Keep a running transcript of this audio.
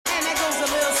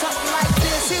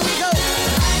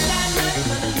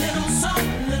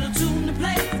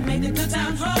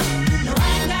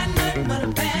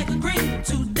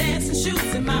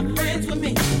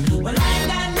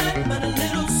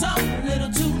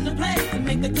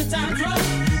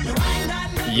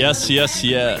Yes, yes,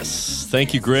 yes.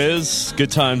 Thank you, Grizz.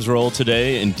 Good times roll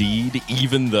today, indeed,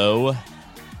 even though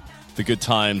the good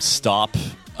times stop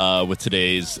with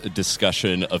today's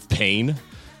discussion of pain.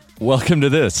 Welcome to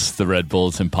this, the Red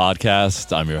Bulletin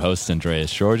Podcast. I'm your host,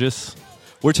 Andreas Georges.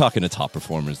 We're talking to top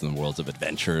performers in the worlds of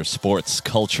adventure, sports,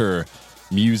 culture,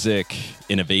 music,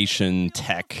 innovation,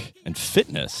 tech, and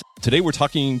fitness. Today we're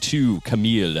talking to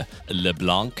Camille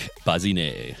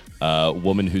Leblanc-Bazinet, a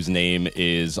woman whose name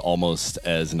is almost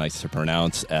as nice to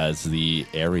pronounce as the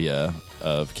area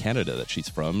of Canada that she's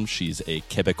from. She's a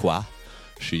Quebecois.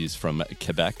 She's from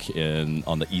Quebec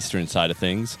on the eastern side of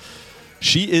things.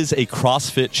 She is a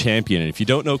CrossFit champion. And if you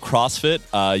don't know CrossFit,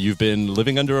 you've been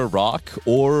living under a rock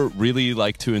or really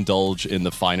like to indulge in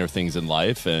the finer things in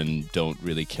life and don't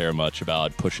really care much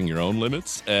about pushing your own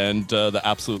limits and the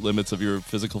absolute limits of your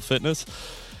physical fitness.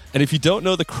 And if you don't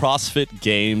know the CrossFit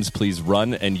Games, please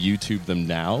run and YouTube them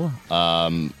now.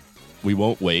 We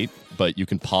won't wait, but you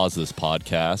can pause this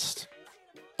podcast.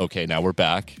 Okay, now we're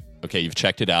back. Okay, you've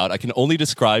checked it out. I can only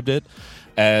describe it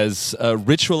as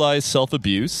ritualized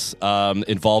self-abuse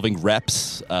involving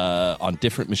reps on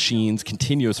different machines,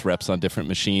 continuous reps on different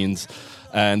machines.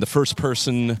 And the first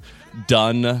person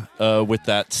done with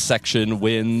that section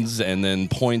wins, and then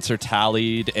points are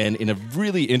tallied. And in a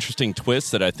really interesting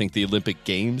twist that I think the Olympic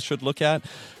Games should look at,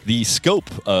 the scope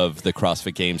of the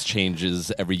CrossFit Games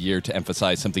changes every year to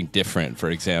emphasize something different. For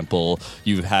example,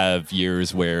 you have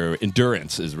years where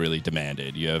endurance is really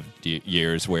demanded. You have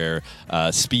years where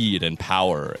speed and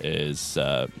power is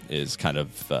kind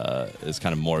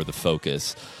of more of the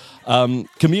focus.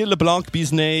 Camille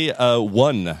Leblanc-Bazinet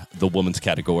won the women's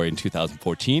category in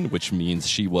 2014, which means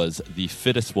she was the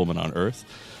fittest woman on earth,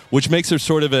 which makes her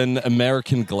sort of an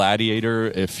American gladiator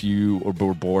if you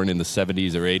were born in the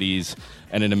 70s or 80s,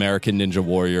 and an American ninja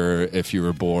warrior if you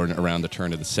were born around the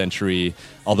turn of the century.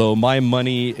 Although my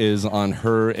money is on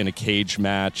her in a cage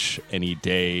match any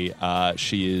day.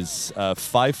 She is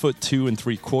 5'2"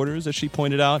 3/4", as she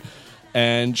pointed out.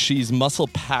 And she's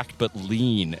muscle-packed but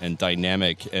lean and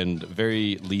dynamic and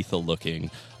very lethal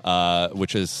looking,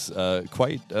 which is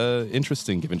quite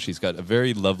interesting given she's got a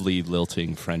very lovely,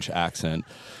 lilting French accent.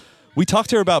 We talked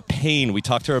to her about pain. We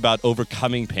talked to her about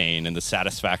overcoming pain and the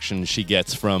satisfaction she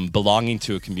gets from belonging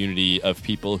to a community of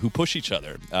people who push each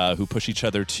other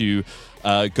to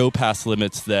go past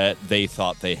limits that they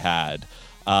thought they had.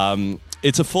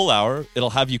 It's a full hour.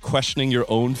 It'll have you questioning your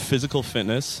own physical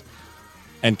fitness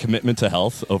and commitment to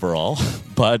health overall,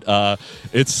 but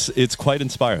it's quite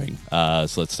inspiring.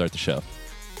 So let's start the show.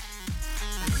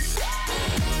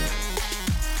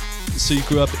 So you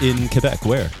grew up in Quebec,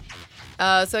 where?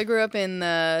 So I grew up in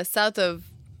the south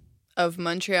of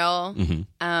Montreal,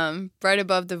 right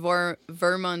above the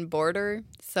Vermont border.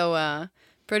 So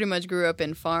pretty much grew up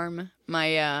in farm.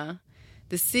 The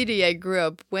city I grew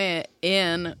up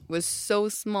in was so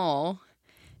small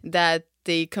that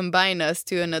they combined us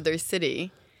to another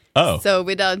city. Oh. So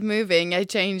without moving, I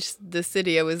changed the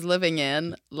city I was living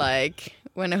in, like,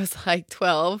 when I was,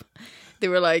 12. They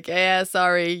were like, yeah,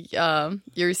 sorry,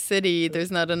 your city, there's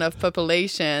not enough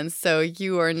population, so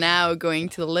you are now going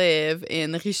to live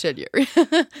in Richelieu.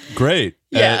 Great.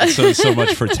 Yeah. So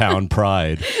much for town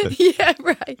pride. Yeah,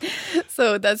 right.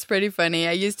 So that's pretty funny.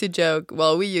 We used to joke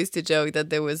that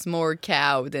there was more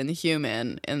cow than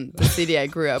human in the city I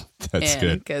grew up That's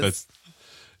in. good.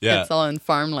 Yeah. It's all in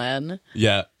farmland.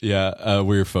 Yeah.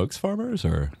 Were your folks farmers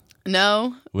or?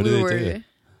 No. What did they do?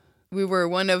 We were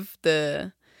one of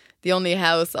the only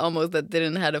house almost that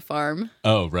didn't have a farm.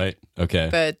 Oh, right. Okay.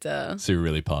 But so you're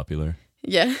really popular.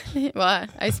 Yeah. Well,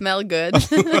 I smell good.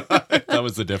 That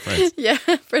was the difference. Yeah,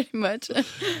 pretty much.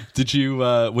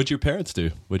 What'd your parents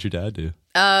do? What'd your dad do?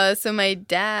 So my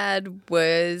dad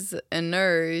was a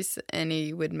nurse and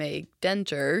he would make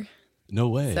denture. No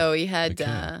way. So he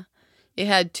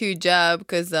had two jobs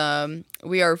because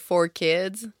we are 4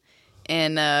 kids,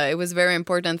 and it was very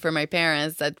important for my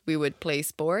parents that we would play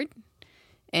sport,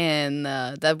 and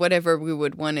that whatever we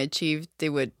would want to achieve, they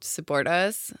would support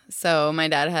us. So my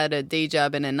dad had a day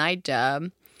job and a night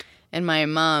job, and my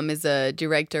mom is a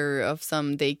director of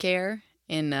some daycare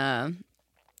in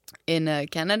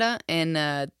Canada,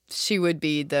 and she would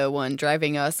be the one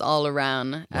driving us all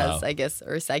around as, I guess,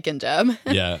 her second job.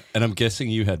 Yeah, and I'm guessing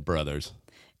you had brothers.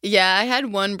 Yeah, I had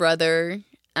one brother.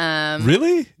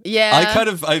 Really? Yeah.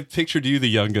 I pictured you the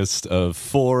youngest of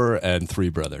 4 and 3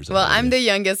 brothers. Well, I'm the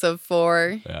youngest of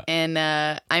 4, Yeah. and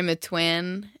I'm a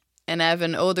twin, and I have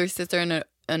an older sister and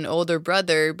an older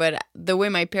brother. But the way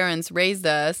my parents raised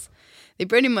us, they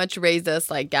pretty much raised us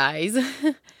like guys,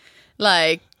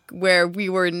 like where we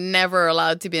were never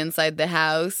allowed to be inside the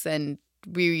house, and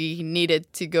we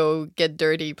needed to go get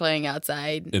dirty playing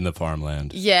outside. In the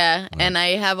farmland. Yeah, and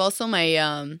I have also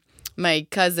my my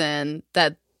cousin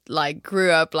that like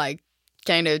grew up like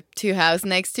kind of 2 houses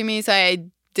next to me, so I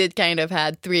did kind of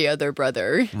had 3 other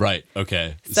brothers. Right.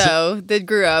 Okay. So they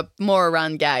grew up more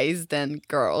around guys than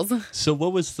girls. So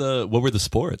what were the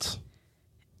sports?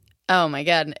 Oh my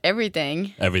God,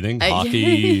 everything. Everything?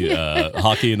 Hockey,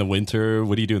 hockey in the winter.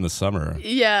 What do you do in the summer?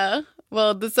 Yeah.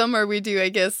 Well, the summer we do, I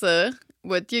guess,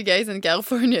 what you guys in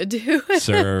California do.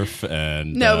 Surf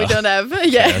and... No, we don't have.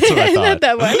 Yeah, that's what I thought. not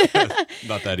that one.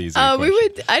 Not that easy. We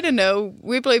would, I don't know,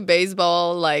 we play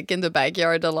baseball like in the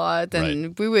backyard a lot,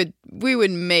 and we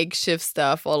would make shift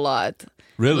stuff a lot.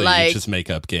 Really? Like, You just make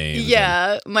up games?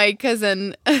 Yeah, my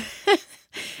cousin...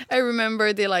 I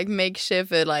remember they like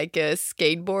makeshift like a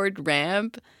skateboard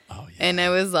ramp. Oh, yeah. And I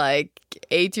was like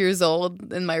 8 years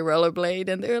old in my rollerblade,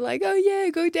 and they were like, "Oh yeah,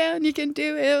 go down, you can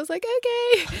do it." I was like,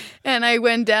 "Okay," and I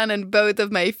went down, and both of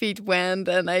my feet went,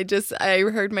 and I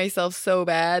hurt myself so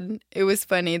bad. It was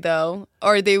funny though.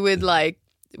 Or they would like,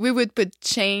 we would put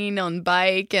chain on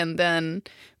bike, and then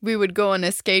we would go on a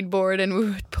skateboard, and we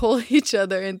would pull each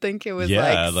other and think it was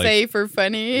like safe or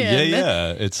funny.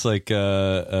 Yeah. It's like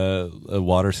a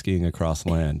water skiing across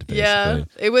land, basically. Yeah,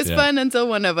 it was fun until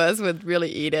one of us would really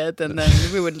eat it, and then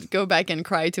we would go back and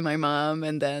cry to my mom,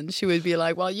 and then she would be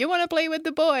like, "Well, you want to play with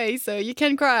the boys, so you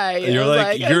can cry." And You're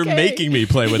like, "You're okay. making me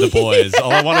play with the boys.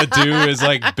 All I want to do is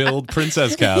like build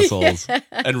princess castles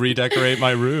and redecorate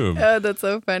my room." Oh, that's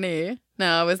so funny. No,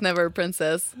 I was never a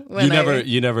princess.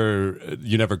 You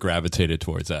never gravitated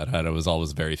towards that, huh? It was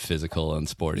always very physical and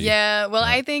sporty. Yeah, well,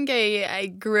 I think I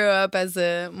grew up as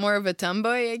more of a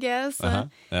tomboy, I guess.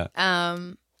 Yeah.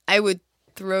 I would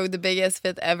throw the biggest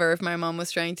fit ever if my mom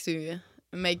was trying to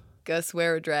make us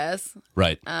wear a dress.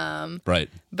 Right. Right.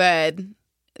 But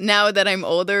now that I'm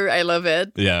older, I love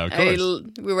it. Yeah, of course.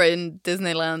 We were in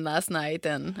Disneyland last night,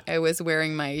 and I was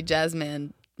wearing my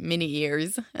Jasmine mini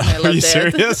ears, and I loved it. Are you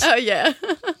serious? Oh yeah.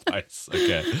 Nice.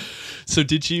 Okay. So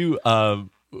did you,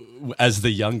 as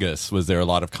the youngest, was there a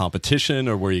lot of competition,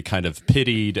 or were you kind of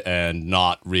pitied and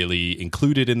not really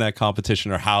included in that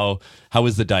competition, or how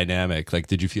was the dynamic? Like,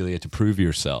 did you feel you had to prove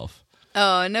yourself?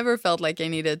 Oh, I never felt like I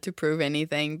needed to prove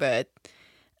anything, but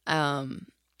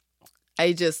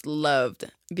I just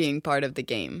loved being part of the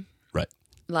game. Right.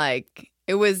 Like,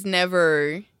 it was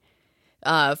never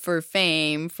for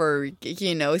fame, for,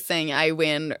 saying I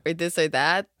win or this or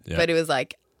that. Yeah. But it was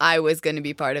like, I was going to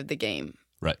be part of the game.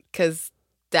 Right. Because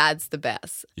that's the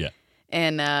best. Yeah.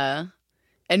 And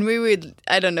we would,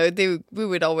 I don't know, we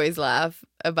would always laugh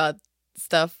about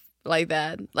stuff like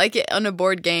that. Like on a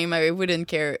board game, I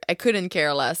couldn't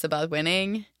care less about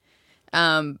winning.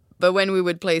 But when we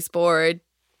would play sport,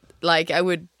 like I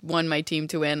would want my team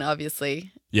to win,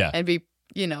 obviously. Yeah. And be,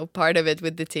 part of it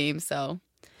with the team, so.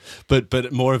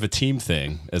 But more of a team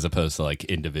thing as opposed to like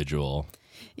individual.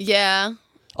 Yeah.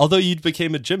 Although you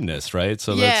became a gymnast, right?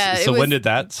 So yeah. When did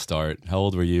that start? How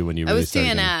old were you when you really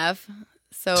started? I was 2.5.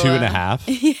 So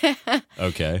 2.5? Yeah.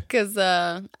 Okay. Because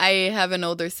I have an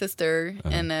older sister,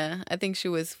 and I think she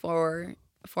was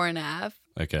 4.5.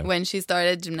 Okay. When she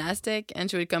started gymnastic,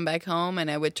 and she would come back home, and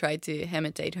I would try to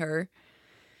imitate her.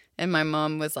 And my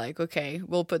mom was like, "Okay,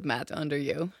 we'll put Matt under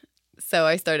you." So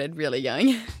I started really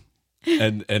young.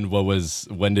 And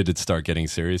when did it start getting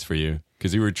serious for you?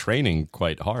 Because you were training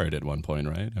quite hard at one point,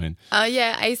 right? I mean,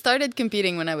 yeah, I started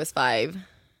competing when I was 5.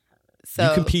 So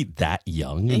you compete that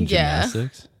young in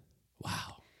gymnastics?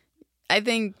 Wow. I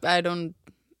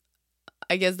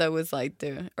guess that was like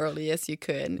the earliest you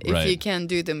could. If Right. you can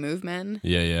do the movement.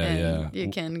 Yeah. You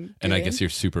can And I do it. guess you're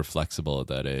super flexible at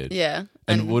that age. Yeah.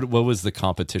 And what was the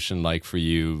competition like for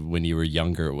you when you were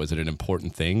younger? Was it an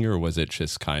important thing, or was it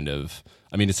just kind of?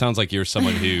 I mean, it sounds like you're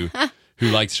someone who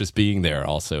likes just being there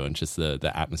also, and just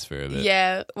the atmosphere of it.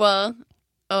 Yeah. Well,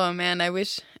 oh man, I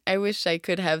wish I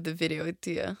could have the video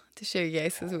to show you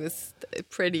guys, because it was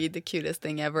the cutest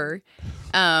thing ever.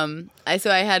 So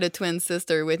I had a twin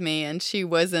sister with me, and she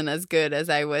wasn't as good as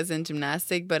I was in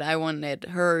gymnastic, but I wanted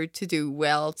her to do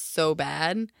well so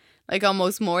bad, like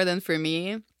almost more than for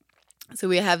me. So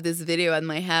we have this video at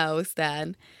my house that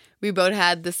we both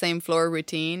had the same floor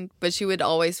routine, but she would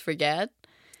always forget.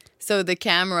 So the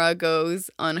camera goes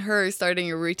on her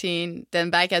starting a routine,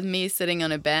 then back at me sitting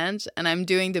on a bench, and I'm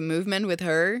doing the movement with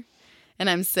her, and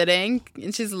I'm sitting,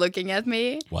 and she's looking at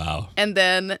me. Wow. And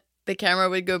then the camera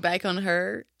would go back on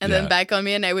her and Yeah. then back on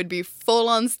me, and I would be full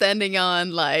on standing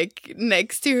on like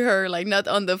next to her, like not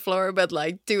on the floor, but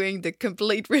like doing the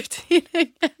complete routine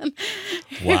again.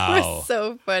 It Wow. was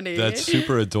so funny. That's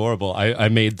super adorable. I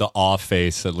made the awe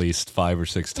face at least 5 or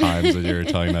 6 times when you were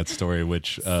telling that story,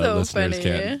 which So listeners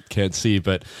funny. can't see.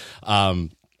 But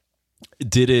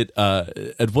did it?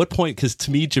 At what point? Because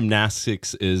to me,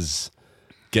 gymnastics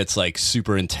gets like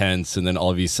super intense, and then all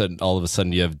of a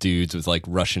sudden you have dudes with like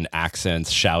Russian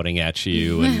accents shouting at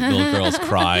you, and little girls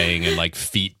crying, and like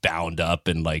feet bound up,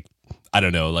 and like I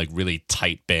don't know, like really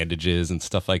tight bandages and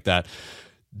stuff like that.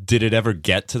 Did it ever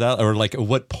get to that, or like at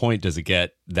what point does it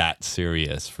get that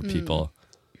serious for people?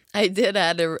 I did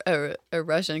add a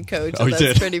Russian coach. Oh, So you that's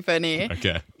did? pretty funny.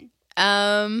 Okay,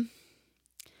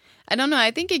 I don't know.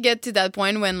 I think you get to that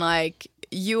point when like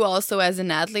you also as an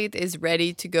athlete is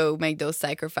ready to go make those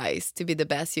sacrifices to be the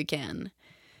best you can.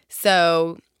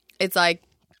 So it's like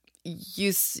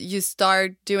you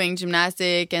start doing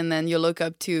gymnastic, and then you look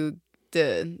up to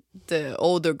the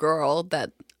older girl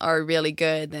that are really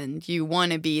good, and you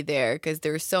want to be there because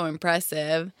they're so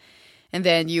impressive. And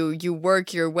then you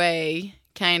work your way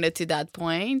kind of to that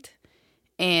point.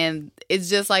 And it's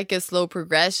just like a slow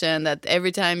progression that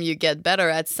every time you get better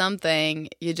at something,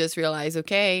 you just realize,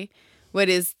 okay,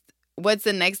 what's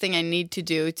the next thing I need to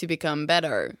do to become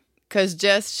better? Because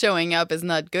just showing up is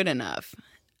not good enough.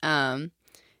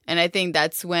 And I think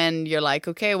that's when you're like,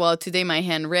 okay, well, today my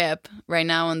hand rip right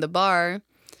now on the bar.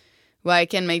 Well, I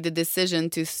can make the decision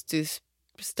to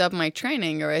stop my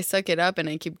training, or I suck it up and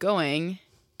I keep going.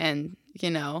 And,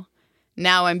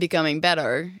 now I'm becoming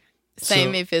better.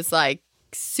 Same So- if it's like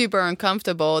super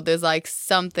uncomfortable, there's like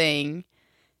something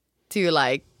to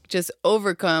like just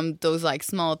overcome those like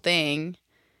small thing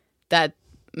that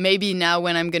maybe now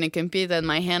when I'm going to compete and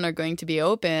my hand are going to be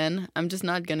open, I'm just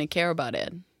not going to care about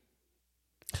it.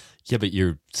 yeah, but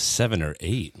you're 7 or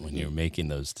 8 when you're making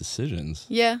those decisions.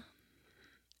 Yeah,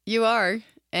 you are.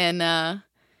 And I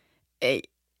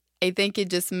think it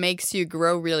just makes you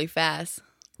grow really fast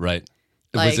Right.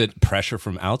 Like- was it pressure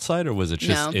from outside, or was it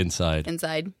just No. inside?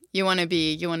 inside. You want to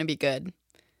be good.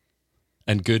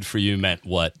 And good for you meant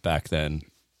what back then?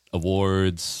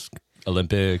 Awards,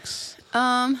 Olympics?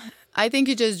 I think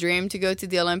you just dream to go to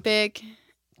the Olympic,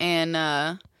 and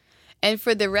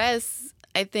for the rest,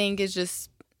 I think it's just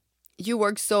you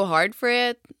work so hard for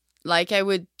it. Like I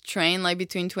would train like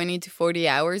between 20 to 40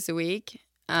 hours a week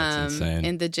That's insane.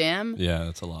 in the gym. Yeah,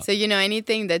 that's a lot. So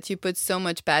anything that you put so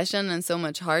much passion and so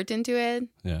much heart into it,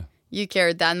 Yeah, you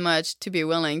care that much to be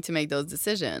willing to make those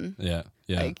decisions. yeah,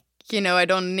 yeah. Like, I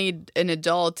don't need an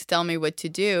adult to tell me what to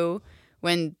do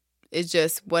when it's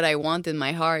just what I want in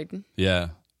my heart. Yeah.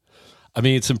 I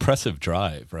mean, it's impressive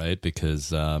drive, right?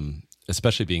 Because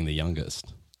especially being the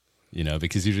youngest,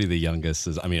 because usually the youngest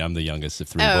is, I'm the youngest of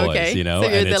 3 boys, Okay. So you're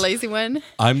and the it's- lazy one?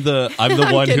 I'm the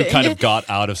one who kidding. kind of got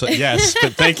out of yes,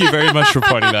 but thank you very much for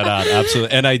pointing that out.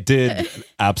 Absolutely. And I did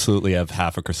absolutely have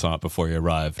half a croissant before you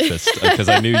arrived, just because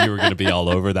I knew you were going to be all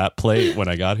over that plate when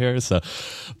I got here. So,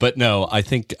 but no, I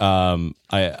think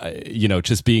I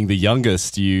just being the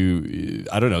youngest,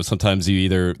 I don't know, sometimes you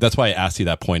either, that's why I asked you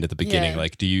that point at the beginning, Yeah.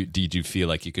 like did you feel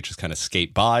like you could just kind of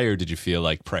skate by, or did you feel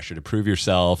like pressure to prove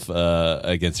yourself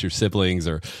against your siblings,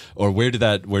 or where did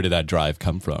that drive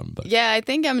come from? But Yeah, I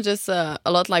think I'm just a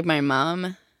lot like my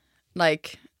mom.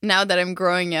 Like now that I'm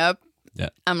growing up, yeah,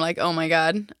 I'm like, oh my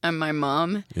God, I'm my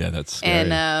mom. yeah, that's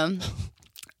scary. And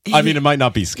I mean, it might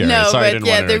not be scary. no, Sorry, I but didn't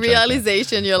yeah, want to the interject.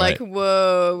 realization, you're like, Right.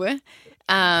 whoa.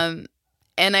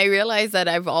 And I realized that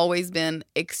I've always been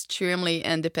extremely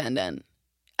independent.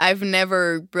 I've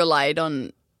never relied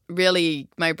on really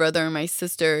my brother and my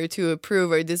sister to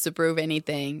approve or disapprove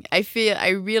anything. I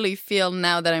really feel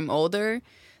now that I'm older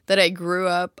that I grew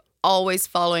up always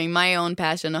following my own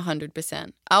passion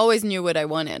 100%. I always knew what I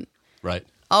wanted. Right.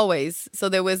 Always. So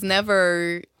there was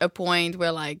never a point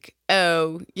where like,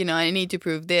 oh, I need to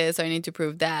prove this or I need to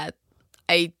prove that.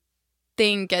 I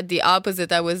think at the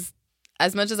opposite,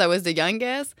 as much as I was the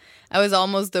youngest, I was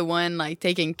almost the one like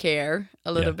taking care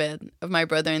a little bit of my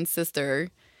brother and sister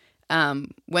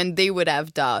when they would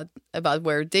have doubt about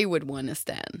where they would want to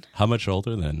stand. How much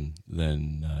older than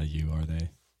you are they?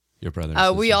 Your brother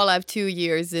and We sister? all have 2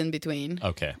 years in between.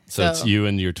 Okay. So it's So- you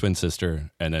and your twin sister,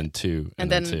 and then 2,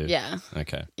 And then then, 2. yeah.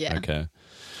 Okay. Yeah. Okay.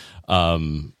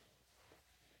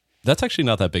 That's actually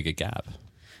not that big a gap.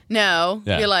 No,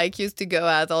 Yeah. we like used to go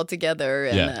out all together,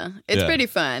 and Yeah. it's Yeah. pretty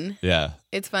fun. Yeah.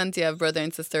 It's fun to have brother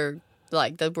and sister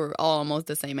like that were all almost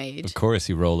the same age. Of course,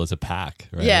 you roll as a pack,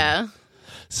 right? Yeah.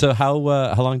 So how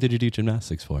long did you do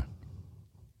gymnastics for?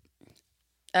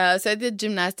 So I did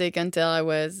gymnastic until I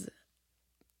was,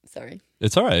 sorry,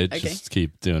 It's all right. Okay. Just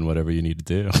keep doing whatever you need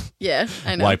to do. Yeah,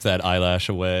 I know. Wipe that eyelash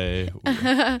away.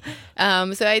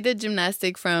 So I did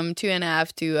gymnastic from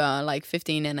 2.5 to like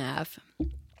 15.5.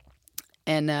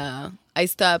 And I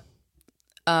stopped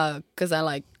because I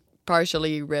like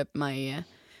partially ripped my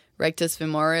rectus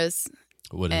femoris.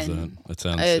 What is that? And That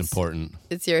sounds important.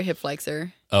 It's your hip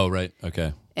flexor. Oh, right.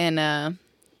 Okay. And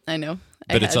I know.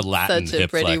 But I it's a had Latin such a hip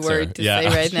pretty flexor. word to say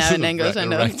right now in English. I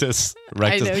know. Rectus.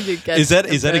 I know you get Is that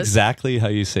impressed. exactly how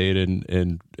you say it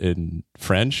in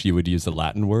French? You would use the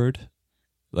Latin word,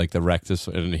 like the rectus,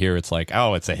 and here it's like,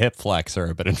 oh, it's a hip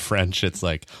flexor, but in French it's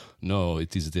like, no,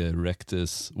 it is the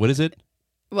rectus. What is it?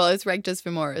 Well, it's rectus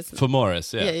femoris.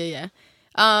 Femoris. Yeah.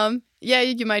 Yeah.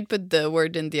 You might put the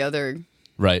word in the other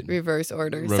Right. reverse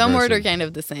order. Reverse Some words it. are kind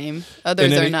of the same. Others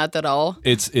then are not at all.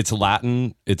 It's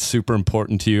Latin. It's super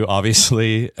important to you,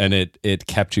 obviously, and it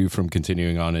kept you from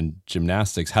continuing on in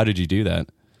gymnastics. How did you do that?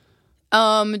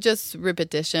 Just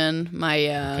repetition.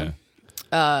 My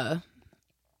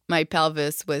my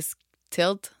pelvis was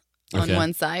tilt on Okay.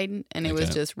 one side, and it was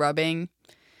Okay. just rubbing.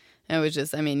 And it was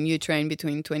just, I mean, you train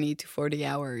between 20 to 40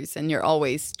 hours, and you're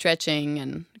always stretching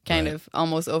and kind Right. of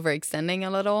almost overextending a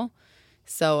little.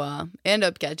 So end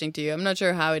up catching to you. I'm not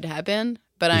sure how it happened,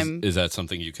 but Is that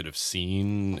something you could have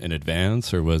seen in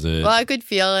advance, or was it well, I could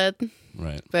feel it,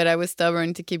 right? but I was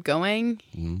stubborn to keep going.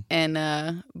 Mhm.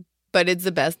 And but it's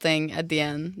the best thing at the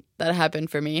end that happened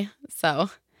for me. So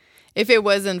if it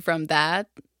wasn't from that,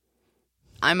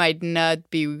 I might not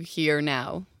be here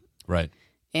now. Right.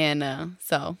 And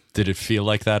so Did it feel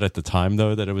like that at the time,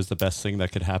 though, that it was the best thing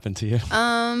that could happen to you?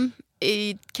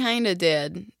 it kind of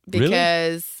did, Really?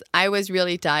 because I was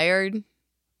really tired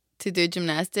to do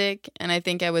gymnastic, and I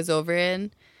think I was over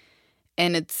it,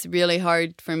 and it's really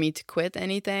hard for me to quit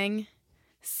anything.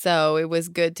 So it was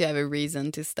good to have a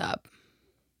reason to stop.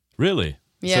 Really?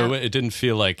 Yeah. So it didn't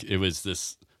feel like it was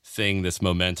this thing, this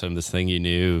momentum, this thing you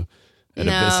knew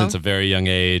No. since a very young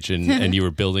age, and you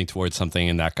were building towards something,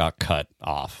 and that got cut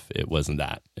off. It wasn't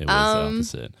that. It was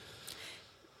the opposite.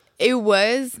 It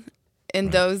was in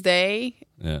those days,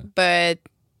 Yeah. but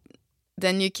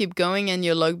then you keep going and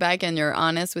you look back and you're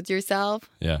honest with yourself.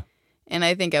 Yeah. And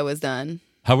I think I was done.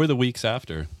 How were the weeks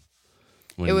after?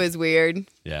 It was weird.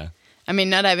 Yeah. I mean,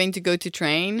 not having to go to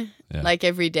train Yeah. like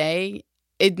every day,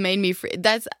 it made me free.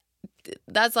 That's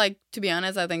like, to be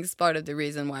honest, I think it's part of the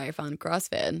reason why I found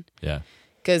CrossFit. Yeah.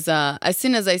 Because as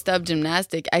soon as I stopped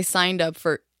gymnastic, I signed up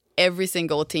for every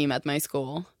single team at my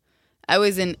school. I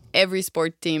was in every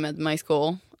sport team at my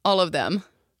school, all of them.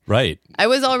 Right. I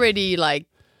was already like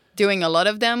doing a lot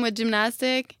of them with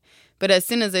gymnastic, but as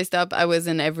soon as I stopped, I was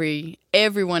in every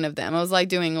one of them. I was like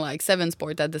doing like 7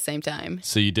 sports at the same time.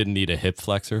 So you didn't need a hip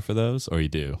flexor for those, or you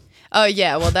do? Oh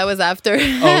yeah, well that was after.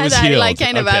 it was healed. Like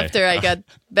kind of Okay. after I got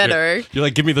better. You're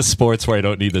like, give me the sports where I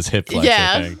don't need this hip flexor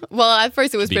Yeah. thing. Well, at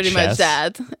first it was Be pretty chess? much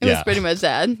that. It Yeah. was pretty much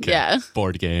that. Okay. Yeah.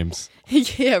 Board games.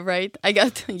 Yeah. Right. I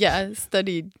got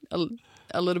studied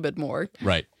a little bit more.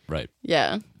 Right. Right.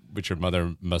 Yeah. Which your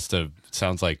mother must have,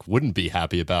 sounds like, wouldn't be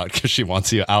happy about, because she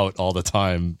wants you out all the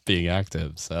time being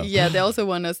active. So Yeah. They also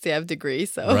want us to have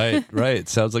degrees. So. right.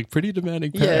 Sounds like pretty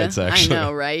demanding Yeah, parents, actually. I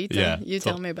know, right? Yeah, You so-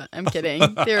 tell me about. I'm kidding.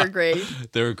 They were great.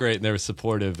 They were great, and they were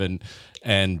supportive, and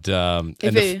it-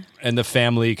 the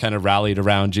family kind of rallied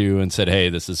around you and said, "Hey,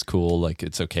 this is cool. Like,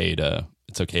 it's okay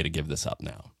to give this up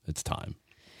now. It's time."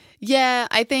 Yeah,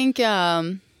 I think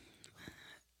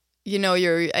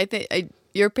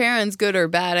your parents, good or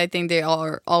bad, I think they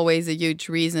are always a huge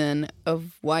reason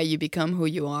of why you become who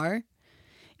you are.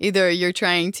 Either you're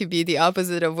trying to be the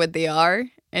opposite of what they are,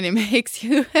 and it makes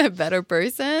you a better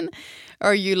person,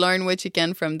 or you learn what you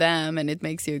can from them, and it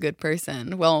makes you a good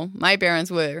person. Well, my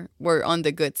parents were on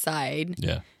the good side.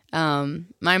 Yeah,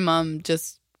 My mom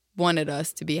just wanted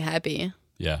us to be happy,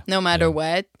 yeah, no matter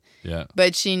what. yeah,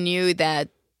 But she knew that,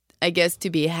 I guess, to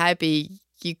be happy,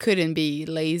 you couldn't be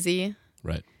lazy.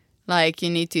 right, Like, you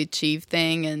need to achieve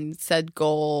things and set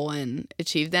goal and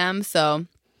achieve them. So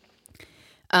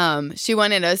she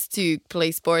wanted us to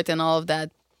play sport and all of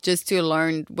that just to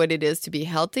learn what it is to be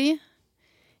healthy.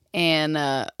 And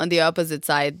on the opposite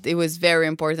side, it was very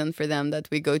important for them that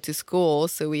we go to school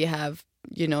so we have,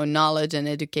 knowledge and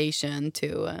education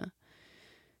to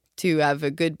have a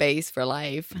good base for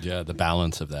life. yeah. The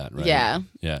balance of that, right? Yeah.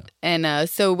 yeah, And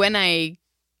so when I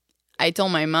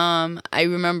told my mom, I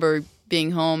remember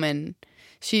being home and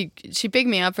she picked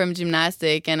me up from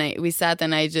gymnastic and we sat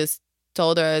and I just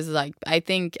told her, I was like, I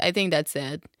think that's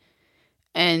it.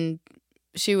 And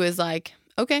she was like,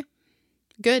 okay,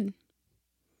 good.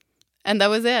 And that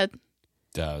was it.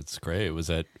 That's great. Was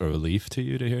that a relief to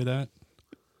you to hear that?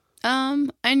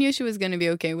 I knew she was going to be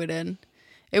okay with it.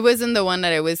 It wasn't the one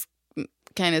that I was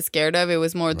kind of scared of. It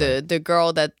was more the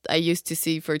girl that I used to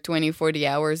see for 20, 40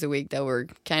 hours a week that were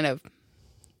kind of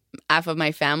half of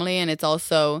my family. And it's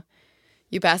also,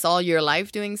 you pass all your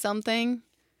life doing something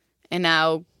and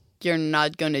now you're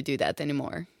not going to do that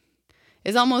anymore.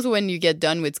 It's almost when you get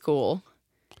done with school.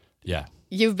 Yeah.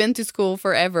 You've been to school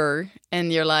forever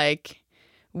and you're like,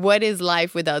 what is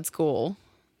life without school?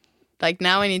 Like,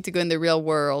 now I need to go in the real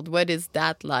world. What is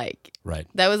that like? Right.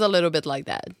 That was a little bit like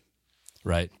that.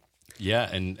 Right. Yeah.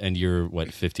 And you're,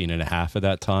 15 and a half at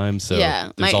that time? So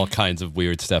Yeah, there's all kinds of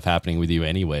weird stuff happening with you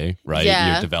anyway, right?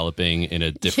 Yeah. You're developing in a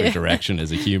different direction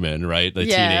as a human, right? The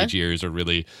Yeah. teenage years are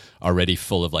really already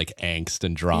full of like angst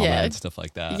and drama Yeah. and stuff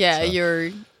like that. Yeah, so.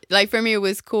 you're like, for me, it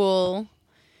was cool,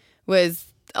 was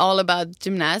all about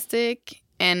gymnastic.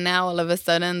 And now all of a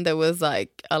sudden there was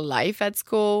like a life at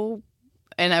school.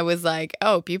 And I was like,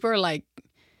 oh, people are like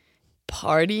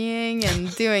partying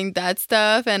and doing that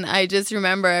stuff. And I just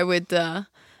remember I went to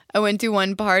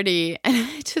one party and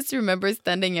I just remember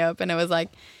standing up and I was like,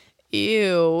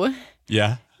 ew.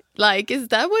 Yeah. Like, is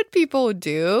that what people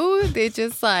do? They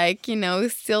just like,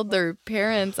 steal their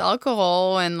parents'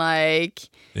 alcohol and like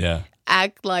Yeah.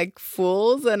 act like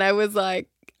fools. And I was like,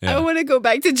 Yeah. I want to go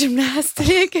back to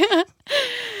gymnastic. I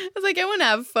was like, I want to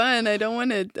have fun. I don't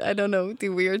want to, I don't know,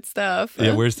 do weird stuff.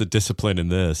 Yeah. Where's the discipline in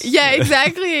this? Yeah,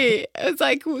 exactly. I was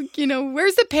like,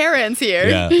 where's the parents here?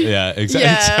 Yeah, Yeah.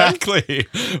 exactly.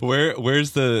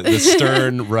 Where's the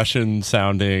stern Russian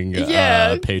sounding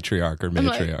Yeah. patriarch or I'm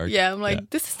like, matriarch? I'm like,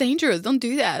 this is dangerous. Don't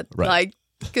do that. Right. Like,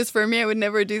 because for me, I would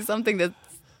never do something that's,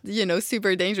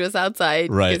 super dangerous outside.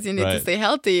 Right, Because you need to right. stay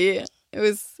healthy. It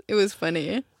was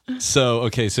funny. So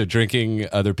drinking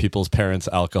other people's parents'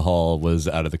 alcohol was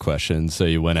out of the question. So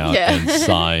you went out Yeah. and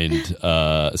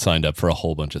signed up for a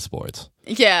whole bunch of sports.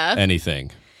 Yeah.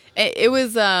 Anything. It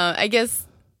was, I guess,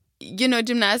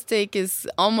 gymnastic is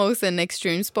almost an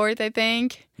extreme sport, I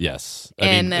think. Yes.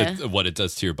 And, what it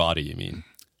does to your body, you mean?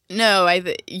 No,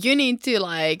 you need to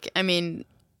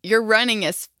you're running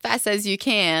as fast as you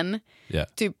can Yeah.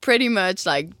 to pretty much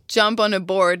like jump on a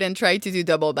board and try to do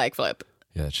double backflip.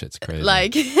 Yeah, that shit's crazy.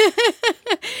 Like,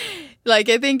 like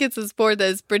I think it's a sport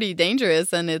that's pretty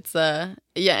dangerous, and it's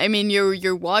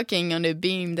you're walking on a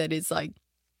beam that is like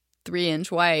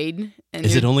 3-inch wide. And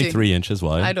Is it you're only doing- 3 inches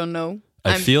wide? I don't know.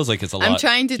 It feels like it's a lot. I'm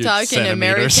trying to Dude, talk in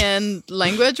centimeters. American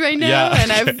language right now, Yeah,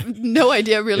 and I have no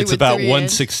idea really. It's what about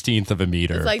 3-inch. 1/16 of a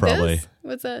meter, It's like probably. this.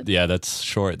 What's that? Yeah, that's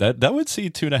short. That would see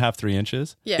 2.5, 3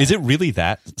 inches. Yeah. Is it really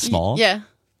that small? Yeah.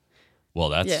 Well,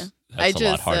 that's Yeah. that's I a lot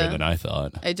just, harder than I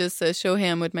thought. I just show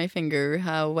him with my finger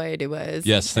how wide it was.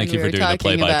 Yes, thank and you we for were doing the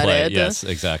talking about play-by-play. it. Yes,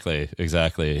 exactly.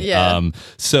 Yeah.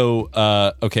 So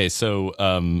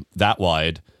that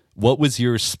wide. What was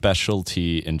your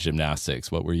specialty in gymnastics?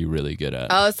 What were you really good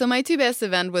at? So my two best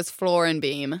event was floor and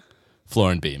beam.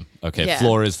 Floor and beam. Okay, Yeah.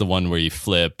 floor is the one where you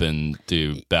flip and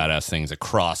do badass things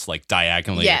across, like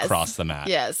diagonally Yes. across the mat.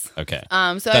 Yes. Okay.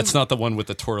 So That's not the one with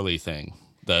the twirly thing.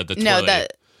 The no twirly.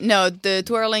 the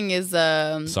twirling is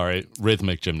Sorry,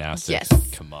 rhythmic gymnastics.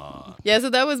 Yes. Come on. yeah. So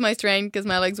that was my strength because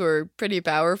my legs were pretty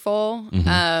powerful.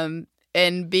 Mm-hmm.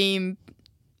 And beam,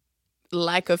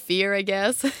 lack of fear, I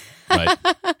guess. Right.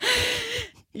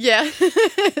 Yeah,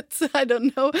 I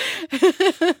don't know.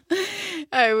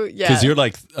 Yeah, Because you're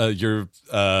like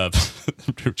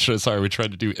sorry, we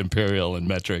tried to do imperial and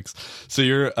metrics. So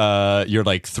you're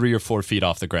like 3 or 4 feet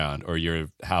off the ground, or you're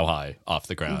how high off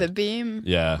the ground? the beam.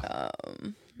 Yeah.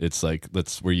 It's like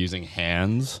we're using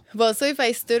hands. Well, so if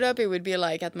I stood up, it would be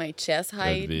like at my chest That would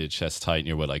height. be chest height, and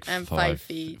you're what, like I'm 5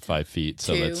 feet. 5 feet.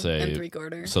 So 2 let's say and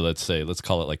 3/4. So let's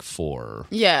call it like 4.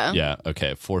 Yeah. Yeah.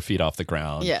 Okay. 4 feet off the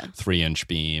ground. Yeah. 3-inch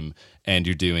beam, and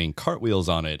you're doing cartwheels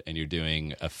on it, and you're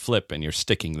doing a flip, and you're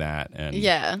sticking that, and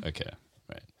Yeah. Okay.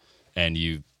 Right. And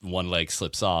one leg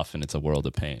slips off, and it's a world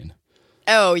of pain.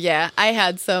 Oh yeah, I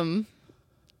had some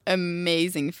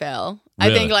amazing fell. I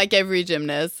Really? think like every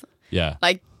gymnast, Yeah.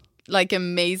 like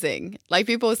amazing. Like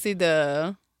people see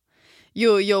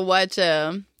you'll watch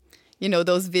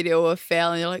those video of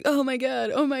fail and you're like, oh my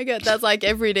god. That's like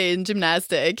every day in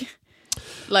gymnastic.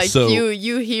 Like So-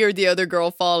 you hear the other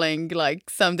girl falling, like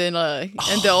something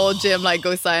and the whole gym like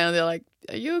goes silent. They're like,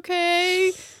 are you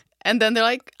okay? And then they're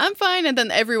like, I'm fine. And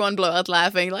then everyone blow out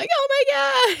laughing, like, oh my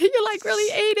god, you like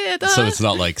really ate it. So huh?" it's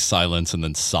not like silence and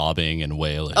then sobbing and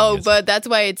wailing. Oh, It's- but that's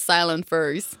why it's silent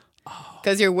first,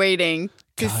 because you're waiting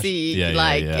to Gosh. see Yeah,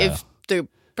 yeah, yeah. if the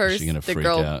gonna freak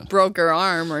girl out. broke her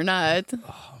arm or not.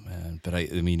 Oh man, but I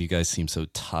mean, you guys seem so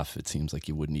tough. It seems like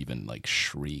you wouldn't even like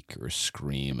shriek or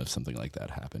scream if something like that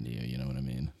happened to you. You know what I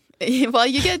mean? Well,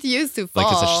 you get used to fall.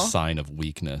 Like it's a sign of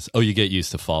weakness. Oh, you get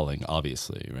used to falling,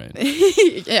 obviously, right?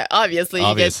 Yeah, obviously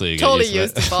you get get totally used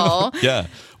used to fall. Yeah.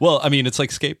 Well, I mean, it's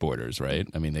like skateboarders, right?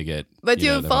 I mean, they get. But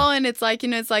you know, fall, and it's like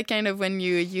it's like kind of when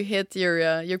you hit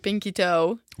your pinky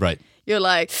toe. Right. You're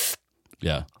like,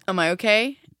 Yeah. am I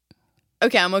okay?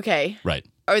 Okay, I'm okay. Right.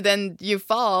 Or then you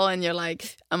fall, and you're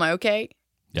like, am I okay?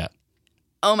 Yeah.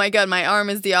 Oh my God, my arm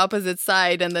is the opposite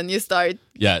side, and then you start,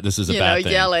 Yeah. This is a bad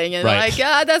thing. yelling, and Right.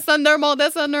 like, that's not normal.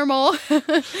 That's not normal.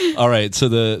 All right. So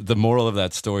the moral of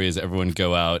that story is everyone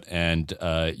go out and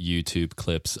YouTube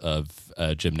clips of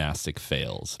gymnastic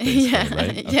fails. Basically, Yeah,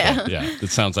 right? yeah. Yeah.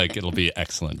 It sounds like it'll be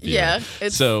excellent. viewing. Yeah,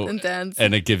 it's intense.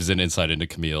 And it gives an insight into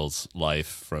Camille's life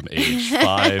from age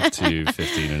 5 to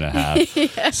 15 and a half.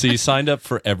 Yeah. So you signed up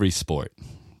for every sport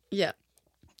Yeah.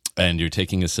 and you're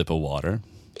taking a sip of water.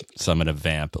 So I'm going to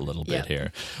vamp a little bit Yeah.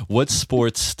 here. What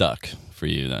sports stuck for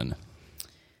you then?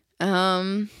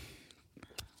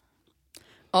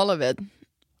 All of it.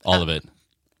 All of it.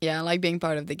 Yeah, I like being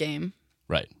part of the game.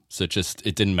 Right. So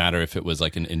it didn't matter if it was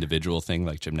like an individual thing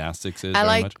like gymnastics is I very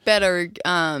like much? better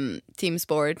team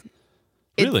sport.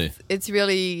 Really? It's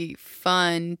really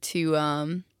fun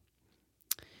to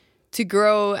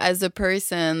grow as a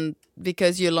person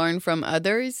because you learn from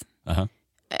others. Uh-huh.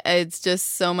 It's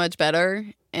just so much better,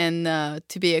 and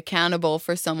to be accountable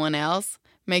for someone else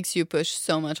makes you push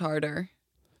so much harder.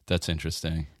 That's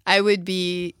interesting. I would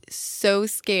be so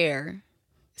scared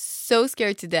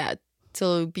to death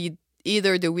to be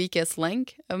either the weakest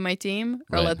link of my team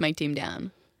or Right. let my team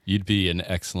down. You'd be an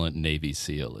excellent Navy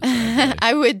SEAL. It sounds like.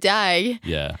 I would die.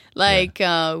 Yeah. Like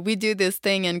we do this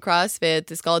thing in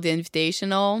CrossFit. It's called the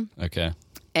Invitational, Yeah. Okay.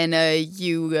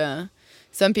 and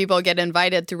some people get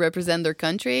invited to represent their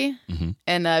country, Mhm.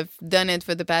 and I've done it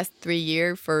for the past 3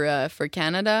 years for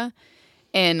Canada,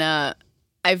 and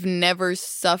I've never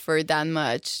suffered that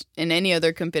much in any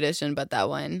other competition but that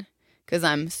one, because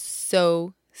I'm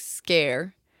so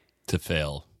scared To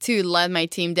fail. to let my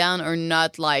team down or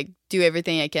not like do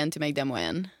everything I can to make them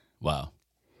win. Wow.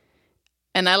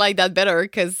 And I like that better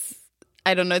because,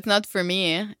 I don't know, it's not for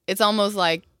me. It's almost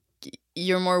like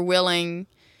you're more willing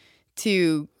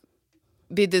to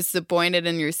be disappointed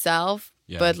in yourself,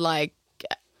 Yeah. but like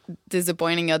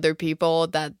disappointing other people,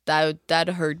 that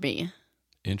hurt me.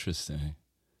 Interesting.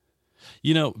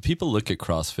 You know, people look at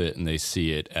CrossFit and they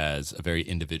see it as a very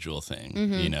individual thing.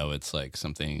 Mm-hmm. You know, it's like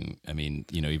something, I mean,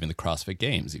 you know, even the CrossFit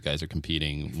Games, you guys are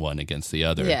competing one against the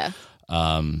other. Yeah.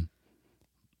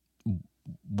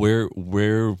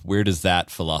 Where does that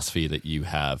philosophy that you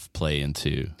have play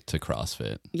into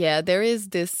CrossFit? Yeah, there is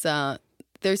this,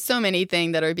 there's so many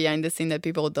things that are behind the scene that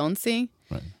people don't see.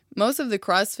 Right. Most of the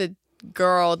CrossFit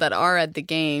girls that are at the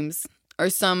games are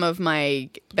some of my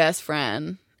best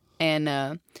friend,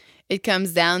 and it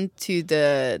comes down to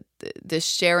the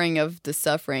sharing of the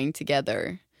suffering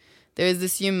together. There is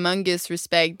this humongous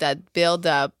respect that build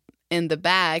up in the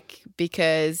back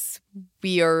because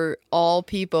we are all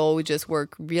people who just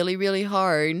work really, really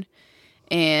hard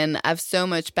and have so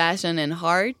much passion and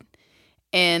heart.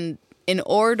 And in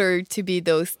order to be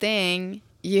those things,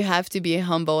 you have to be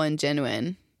humble and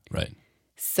genuine. Right.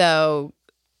 So,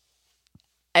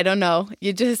 I don't know.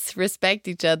 You just respect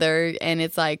each other. And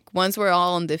it's like, once we're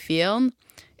all on the field,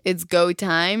 it's go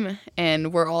time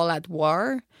and we're all at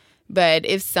war. But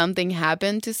if something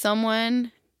happened to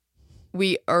someone,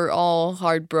 we are all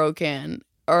heartbroken.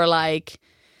 Or like,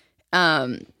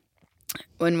 when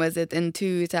was it? In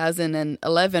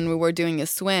 2011, we were doing a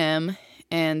swim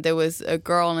and there was a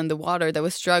girl in the water that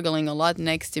was struggling a lot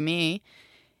next to me.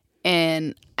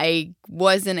 And I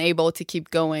wasn't able to keep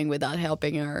going without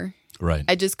helping her. Right.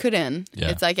 I just couldn't. Yeah.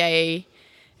 It's like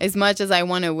as much as I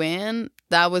want to win,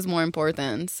 that was more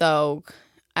important. So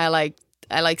I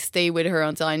stay with her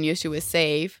until I knew she was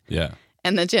safe. Yeah.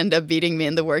 And then she ended up beating me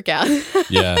in the workout.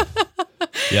 Yeah.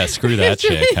 Yeah, screw that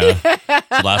chick, huh? It's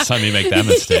the last time you make that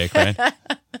mistake, right?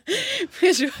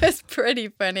 Which was pretty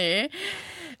funny.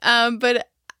 But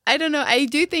I don't know. I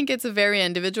do think it's a very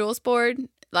individual sport,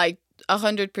 like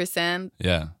 100%.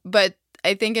 Yeah. But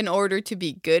I think in order to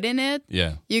be good in it,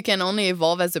 Yeah. you can only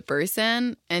evolve as a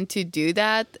person. And to do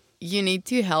that, you need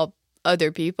to help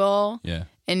other people. Yeah.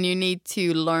 And you need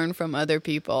to learn from other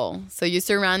people. So you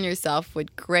surround yourself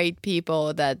with great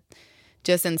people that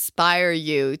just inspire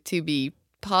you to be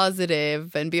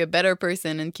positive and be a better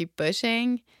person and keep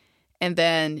pushing. And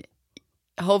then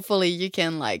hopefully you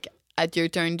can, like, at your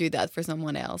turn, do that for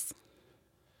someone else.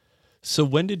 So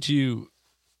when did you,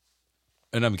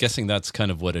 and I'm guessing that's kind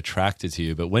of what attracted to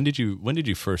you, but when did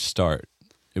you first start?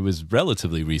 It was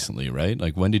relatively recently, right?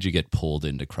 Like, when did you get pulled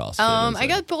into CrossFit? I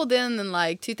got pulled in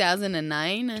like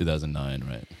 2009. 2009,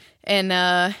 right? And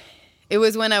it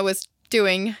was when I was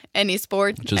doing any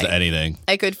sport Just anything.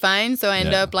 I could find. So I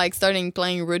ended Yeah. up like starting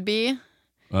playing rugby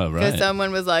Oh, because right.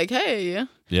 someone was like, "Hey,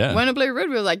 Yeah. want to play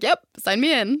rugby?" I was like, "Yep, sign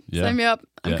me in. Yeah. Sign me up.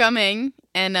 I'm Yeah. coming."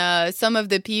 And some of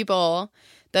the people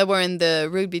that were in the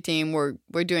rugby team were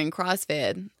doing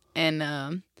CrossFit, and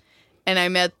I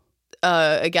met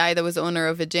a guy that was owner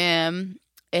of a gym,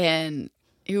 and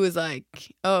he was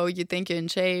like, "Oh, you think you're in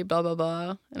shape? Blah blah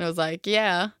blah." And I was like,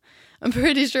 "Yeah, I'm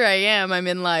pretty sure I am. I'm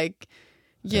in like,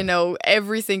 you know,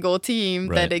 every single team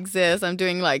Right. that exists. I'm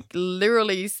doing like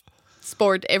literally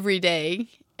sport every day."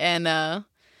 And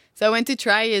so I went to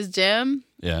try his gym,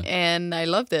 Yeah. and I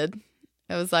loved it.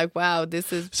 I was like, "Wow,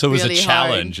 this is So it was really a hard."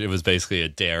 challenge. It was basically a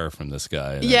dare from this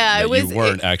guy. Yeah, that it was- You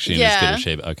weren't actually in as good yeah. a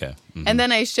shape. Okay. Mhm. And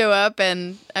then I show up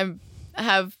and I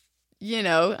have, you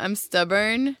know, I'm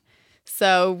stubborn.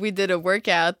 So we did a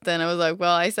workout. Then I was like,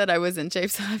 well, I said I was in shape,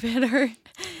 so I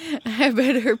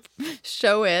better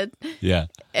show it. Yeah.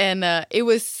 And it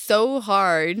was so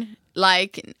hard.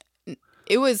 Like,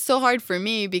 it was so hard for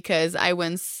me because I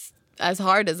went as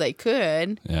hard as I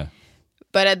could. Yeah.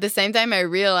 But at the same time, I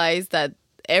realized that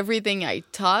everything I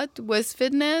taught was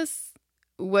fitness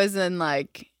wasn't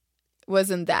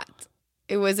that.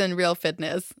 It wasn't real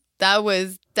fitness. That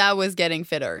was getting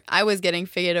fitter. I was getting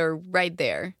fitter right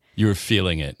there. You were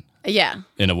feeling it Yeah.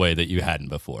 in a way that you hadn't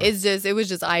before. It was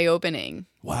just eye opening.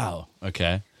 Wow.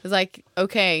 Okay. It was like,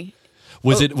 okay.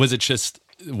 Was it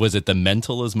the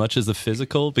mental as much as the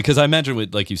physical? Because I imagine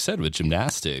with, like you said, with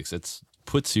gymnastics, it's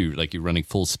puts you like you're running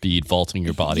full speed, vaulting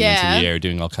your body into Yeah. the air,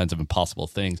 doing all kinds of impossible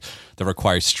things that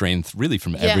require strength really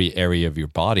from Yeah. every area of your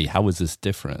body. How was this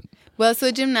different? Well,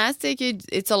 so gymnastic,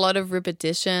 it's a lot of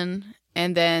repetition,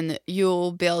 and then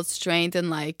you'll build strength in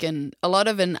like a lot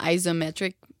of an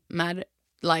isometric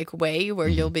like way where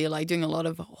you'll be like doing a lot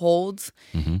of holds,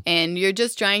 and you're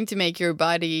just trying to make your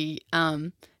body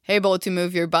able to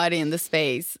move your body in the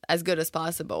space as good as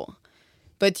possible.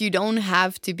 But you don't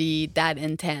have to be that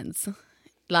intense.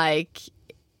 Like,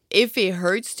 if it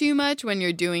hurts too much when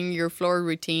you're doing your floor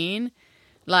routine,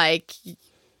 like,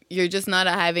 you're just not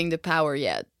having the power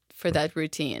yet for that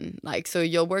routine. Like, so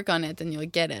you'll work on it and you'll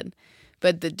get it.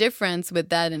 But the difference with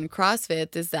that in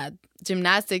CrossFit is that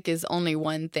gymnastic is only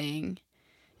one thing,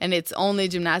 and it's only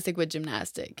gymnastic with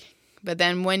gymnastic. But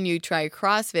then when you try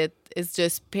CrossFit, it's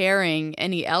just pairing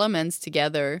any elements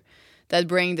together that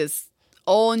bring this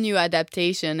all new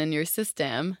adaptation in your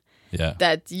system Yeah.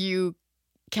 that you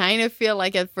kind of feel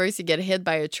like at first you get hit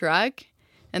by a truck.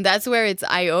 And that's where it's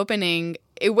eye-opening.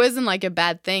 It wasn't like a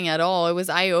bad thing at all. It was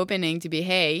eye-opening to be,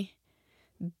 hey,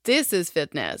 this is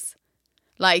fitness.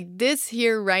 Like, this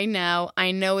here right now,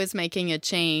 I know is making a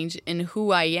change in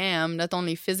who I am, not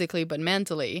only physically but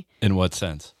mentally. In what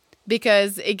sense?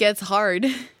 Because it gets hard,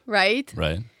 right?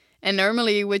 Right. And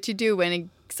normally what you do when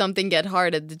something gets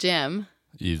hard at the gym,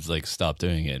 You like stop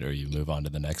doing it, or you move on to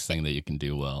the next thing that you can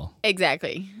do well.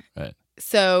 exactly. Right.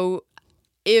 So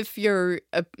if you're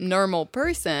a normal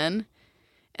person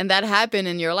and that happened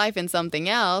in your life and something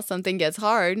else, something gets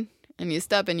hard and you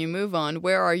stop and you move on,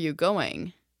 where are you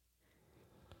going?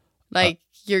 Like,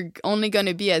 you're only going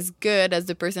to be as good as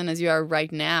the person as you are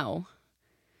right now.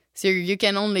 So you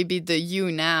can only be the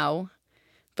you now.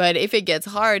 But if it gets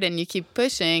hard and you keep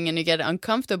pushing and you get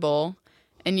uncomfortable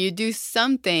and you do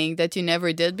something that you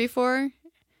never did before,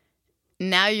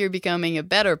 now you're becoming a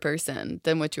better person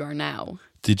than what you are now.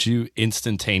 Did you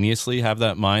instantaneously have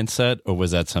that mindset, or was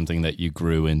that something that you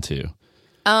grew into?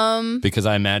 Because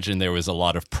I imagine there was a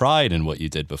lot of pride in what you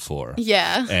did before.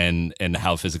 Yeah. And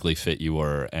how physically fit you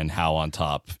were and how on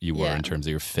top you were Yeah. in terms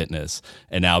of your fitness.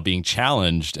 And now being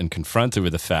challenged and confronted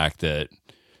with the fact that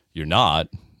you're not,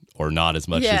 or not as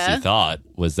much as Yeah. you thought,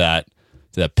 did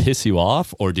that piss you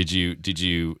off? Or did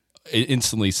you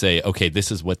instantly say, okay,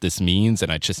 this is what this means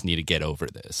and I just need to get over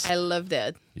this? I loved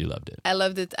it. You loved it. I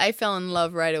loved it. I fell in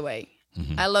love right away.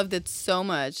 I loved it so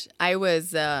much. I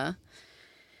was,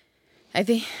 I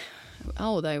think,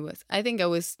 how old I was? I think I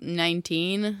was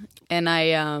 19, and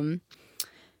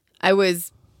I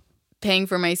was paying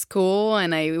for my school,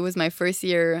 and it was my first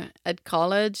year at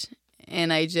college,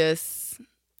 and I just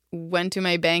went to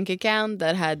my bank account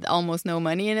that had almost no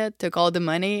money in it, took all the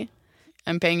money.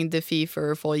 I'm paying the fee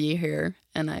for a full year here,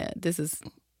 and this is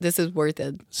worth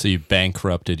it. So you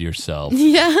bankrupted yourself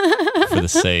Yeah. for the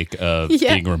sake of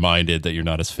Yeah. being reminded that you're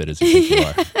not as fit as you think you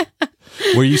are.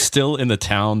 Were you still in the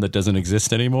town that doesn't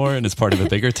exist anymore and is part of a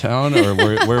bigger town, or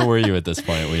where were you at this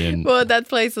point? Were you in? Well, that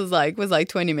place was like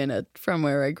 20 minutes from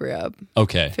where I grew up.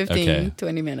 Okay,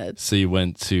 20 minutes. So you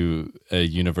went to a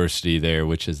university there,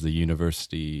 which is the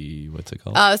university. What's it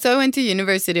called? So I went to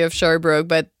University of Sherbrooke,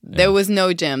 but there was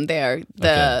no gym there.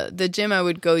 The gym I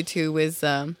would go to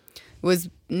was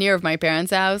near my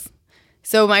parents' house.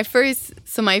 So my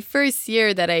first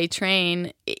year that I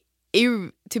trained,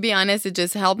 to be honest, it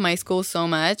just helped my school so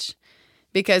much,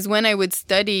 because when I would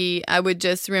study, I would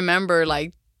just remember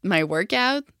like my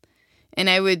workout, and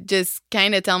I would just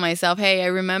kind of tell myself, hey, I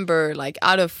remember like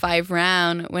out of 5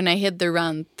 rounds, when I hit the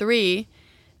round 3,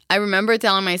 I remember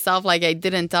telling myself like I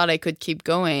didn't thought I could keep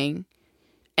going.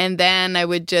 And then I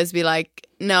would just be like,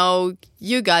 no,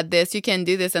 you got this, you can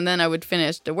do this. And then I would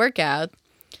finish the workout.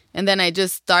 And then I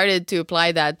just started to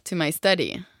apply that to my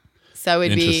study. So it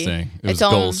would Interesting. It was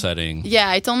goal setting. Yeah,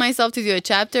 I told myself to do a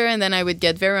chapter, and then I would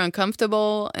get very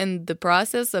uncomfortable in the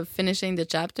process of finishing the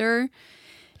chapter.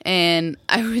 And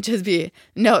I would just be,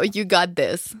 no, you got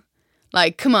this.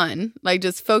 Like, come on. Like,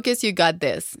 just focus, you got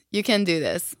this. You can do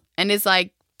this. And it's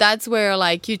like, that's where,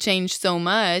 like, you change so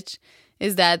much,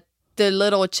 is that the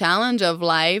little challenge of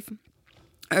life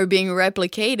are being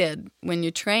replicated when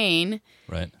you train.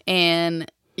 Right.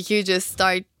 And you just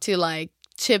start to like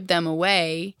chip them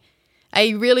away.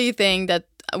 I really think that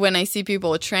when I see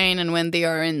people train and when they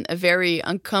are in a very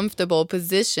uncomfortable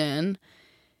position,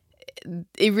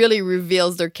 it really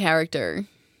reveals their character.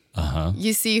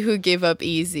 You see who give up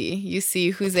easy. You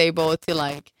see who's able to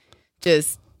like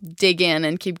just dig in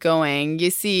and keep going. You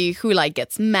see who like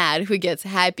gets mad, who gets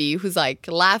happy, who's like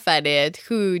laugh at it,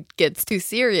 who gets too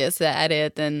serious at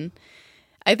it. And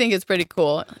I think it's pretty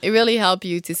cool. It really helps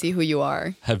you to see who you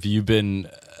are. Have you been,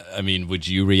 I mean, would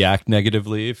you react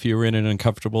negatively if you were in an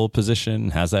uncomfortable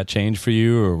position? Has that changed for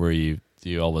you? Or do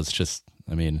you always just,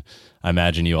 I mean, I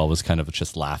imagine you always kind of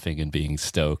just laughing and being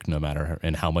stoked no matter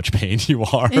in how much pain you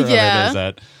are.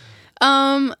 Yeah.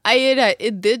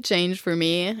 It did change for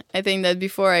me. I think that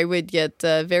before I would get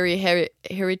very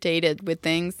irritated with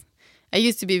things. I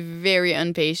used to be very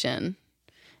impatient.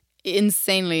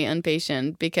 Insanely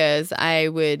impatient, because I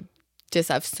would just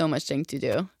have so much thing to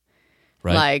do,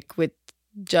 right? Like with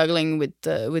juggling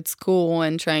with school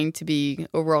and trying to be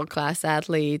a world-class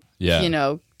athlete. Yeah, you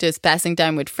know, just passing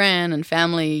time with friend and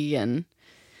family and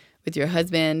with your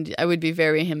husband. I would be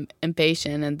very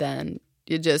impatient, and then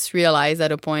you just realize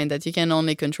at a point that you can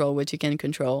only control what you can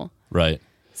control. Right.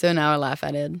 So now I laugh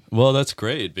at it. Well, that's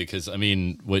great, because I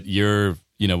mean, what you're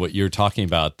talking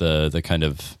about, the kind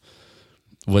of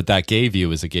what that gave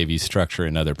you is it gave you structure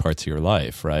in other parts of your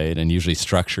life, right? And usually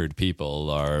structured people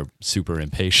are super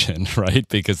impatient, right?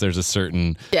 Because there's a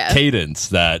certain cadence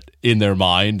that in their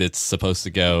mind it's supposed to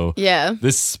go,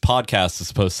 this podcast is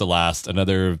supposed to last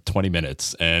another 20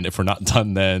 minutes. And if we're not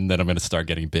done then I'm going to start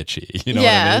getting bitchy. You know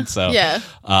what I mean?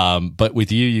 So, but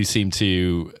with you seem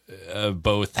to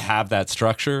both have that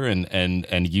structure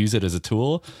and use it as a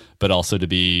tool, but also to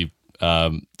be,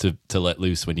 to let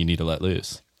loose when you need to let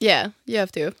loose. Yeah, you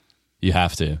have to. You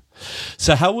have to.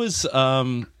 So how was,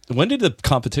 when did the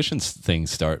competitions thing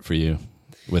start for you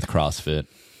with CrossFit?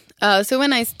 So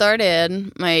when I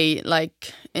started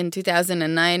in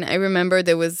 2009, I remember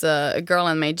there was a girl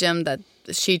in my gym that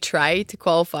she tried to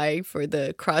qualify for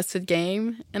the CrossFit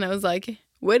game. And I was like,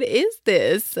 what is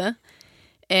this?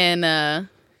 And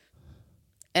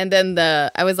then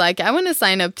I was like, I want to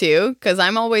sign up too, because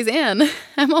I'm always in.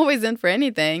 I'm always in for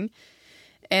anything.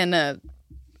 And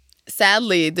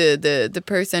sadly, the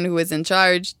person who was in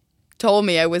charge told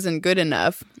me I wasn't good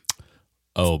enough.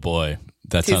 Oh boy,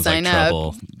 that sounds like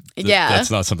trouble.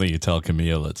 That's not something you tell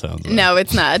Camille, it sounds like. No,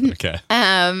 it's not. Okay.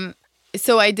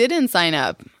 So I didn't sign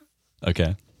up.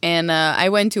 Okay. And I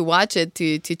went to watch it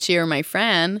to cheer my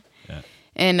friend. Yeah.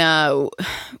 And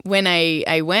when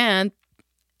I went,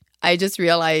 I just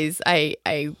realized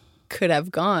I could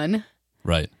have gone.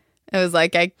 Right. I was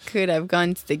like, I could have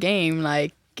gone to the game.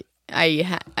 Like,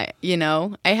 I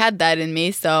had that in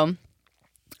me. So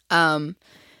I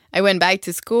went back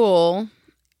to school.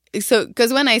 So,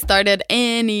 because when I started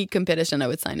any competition, I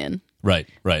would sign in. Right.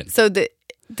 So the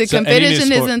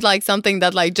competition isn't like something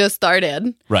that like just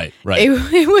started. Right.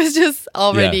 It was just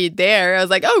already there. I was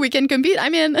like, oh, we can compete.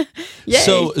 I'm in. Yay.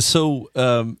 So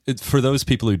for those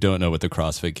people who don't know what the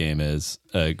CrossFit game is,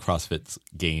 CrossFit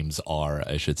games are,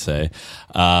 I should say,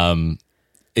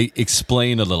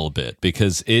 explain a little bit,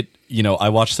 because I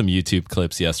watched some YouTube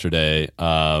clips yesterday,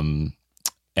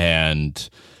 and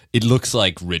it looks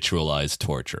like ritualized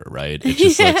torture, right? It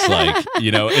just looks like,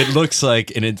 it looks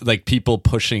like, and it like people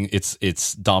pushing,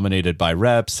 it's dominated by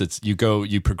reps.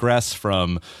 You progress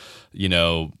from,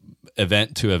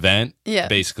 event to event,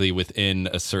 basically within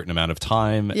a certain amount of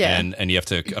time, and you have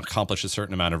to accomplish a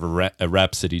certain amount of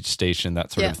reps at each station,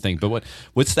 that sort of thing. But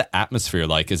what's the atmosphere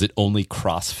like? Is it only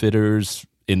CrossFitters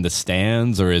in the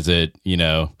stands, or is it,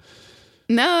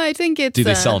 No, I think it's... Do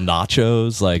they sell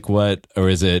nachos? Like what? Or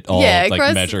is it all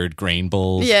measured grain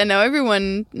bowls? Yeah, no,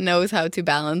 everyone knows how to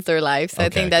balance their lives. Okay, I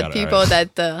think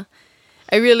that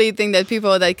I really think that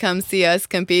people that come see us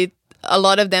compete, a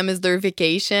lot of them is their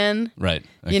vacation. Right.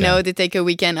 Okay. They take a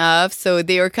weekend off. So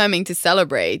they are coming to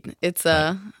celebrate. It's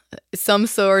some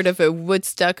sort of a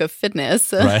Woodstock of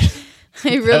fitness. Right.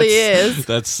 It really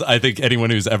is. I think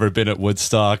anyone who's ever been at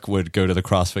Woodstock would go to the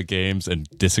CrossFit Games and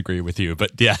disagree with you.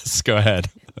 But yes, go ahead.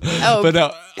 Oh, but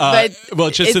no.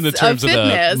 Just in the terms of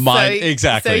the mind,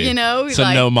 exactly.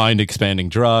 So no mind expanding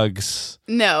drugs.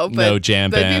 No, but no jam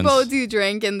bands. But people do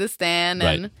drink in the stand,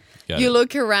 and you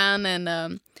look around,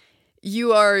 and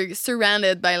you are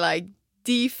surrounded by like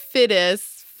the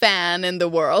fittest fan in the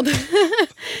world.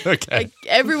 Okay. Like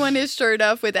everyone is shirted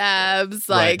off with abs,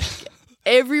 like. Right.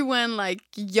 Everyone, like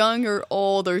young or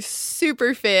old, or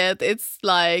super fit. It's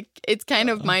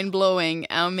kind of mind blowing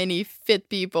how many fit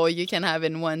people you can have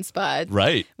in one spot,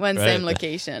 right? Same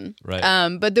location, right?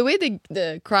 But the way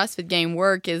the CrossFit game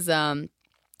work is,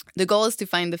 the goal is to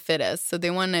find the fittest. So they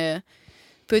want to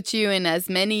put you in as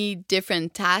many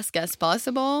different tasks as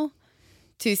possible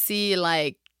to see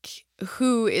like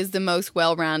who is the most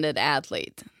well-rounded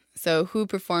athlete. So who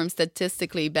performs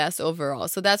statistically best overall.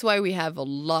 So that's why we have a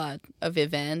lot of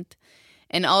event.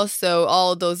 And also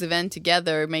all those events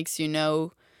together makes you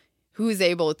know who's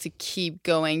able to keep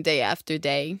going day after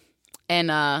day. And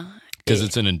because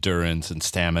it's an endurance and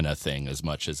stamina thing as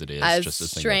much as it is as just a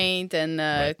strength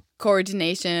and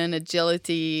coordination,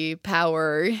 agility,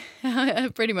 power,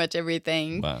 pretty much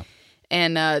everything. Wow.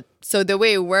 And so the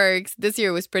way it works, this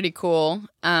year was pretty cool.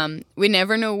 We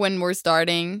never know when we're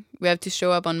starting. We have to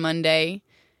show up on Monday,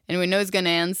 and we know it's going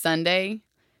to end Sunday.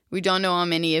 We don't know how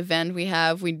many events we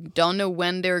have. We don't know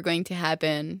when they're going to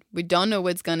happen. We don't know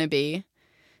what's going to be.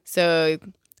 So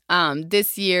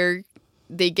this year,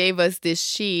 they gave us this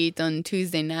sheet on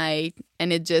Tuesday night,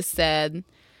 and it just said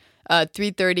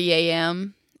 3:30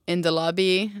 a.m. in the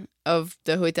lobby of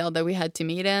the hotel that we had to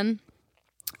meet in.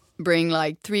 Bring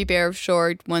like 3 pair of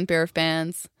shorts, 1 pair of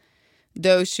pants,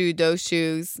 those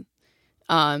shoes,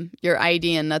 your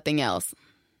ID and nothing else.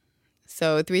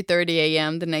 So 3:30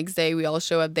 a.m. the next day, we all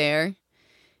show up there,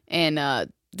 and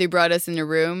they brought us in a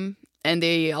room, and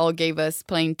they all gave us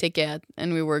plane ticket,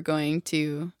 and we were going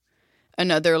to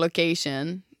another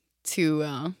location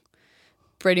to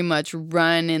pretty much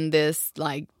run in this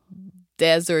like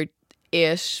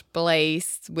desert-ish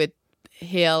place with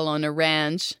hill on a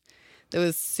ranch. It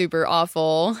was super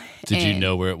awful. Did you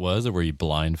know where it was, or were you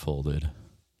blindfolded?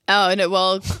 Oh, no,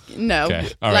 well, no. Okay.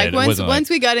 All right. Once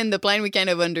we got in the plane, we kind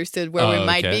of understood where we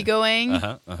might be going.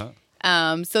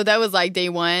 So that was like day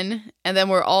one. And then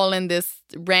we're all in this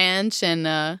ranch,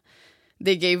 and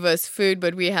they gave us food,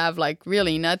 but we have like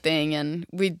really nothing. And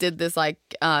we did this like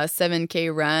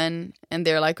 7K run, and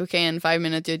they're like, okay, in 5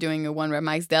 minutes, you're doing a 1 rep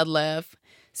max deadlift.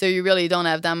 So you really don't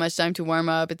have that much time to warm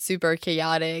up. It's super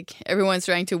chaotic. Everyone's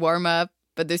trying to warm up,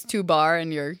 but there's 2 bars,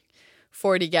 and you're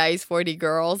 40 guys, 40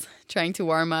 girls trying to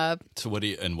warm up. So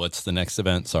what's the next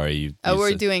event? Sorry.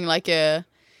 We're doing like a...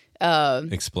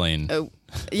 Explain.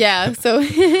 Yeah, so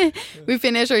we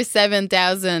finish our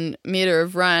 7,000 meter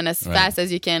of run as fast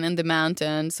as you can in the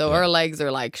mountain. So our legs are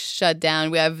like shut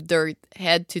down. We have dirt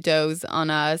head to toes on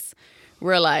us.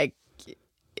 We're like,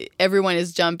 everyone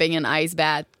is jumping in ice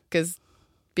bath because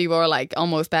people are like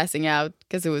almost passing out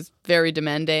because it was very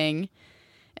demanding.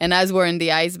 And as we're in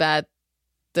the ice bath,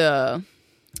 the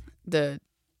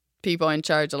people in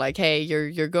charge are like, hey,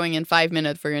 you're going in 5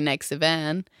 minutes for your next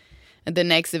event. And the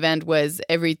next event was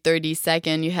every 30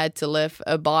 seconds you had to lift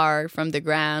a bar from the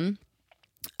ground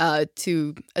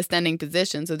to a standing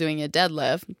position. So doing a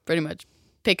deadlift, pretty much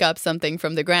pick up something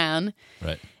from the ground.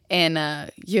 Right.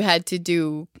 And you had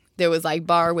to there was like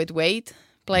bar with weight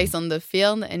placed on the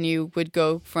field, and you would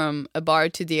go from a bar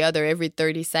to the other every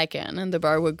 30 seconds, and the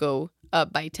bar would go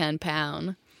up by 10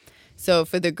 pounds. So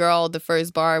for the girl, the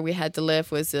first bar we had to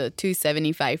lift was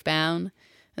 275 pounds,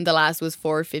 and the last was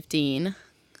 415.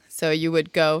 So you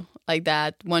would go like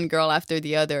that, one girl after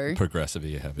the other.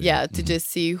 Progressively heavy. Yeah, to just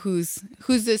see who's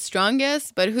the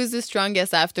strongest, but who's the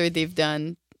strongest after they've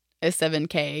done a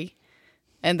 7K.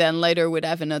 And then later we'd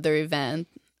have another event.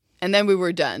 And then we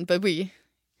were done, but we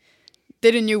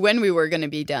didn't know when we were going to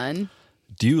be done.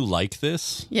 Do you like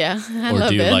this? Yeah, I Or love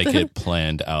do you it. like it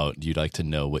planned out? Do you like to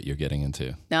know what you're getting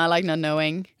into? No, I like not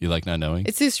knowing. You like not knowing?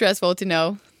 It's too stressful to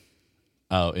know.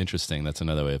 Oh, interesting. That's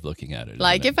another way of looking at it.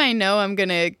 Like, isn't if I know I'm going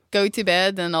to go to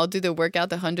bed, then I'll do the workout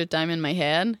 100 times in my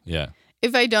head. Yeah.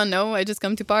 If I don't know, I just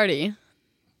come to party.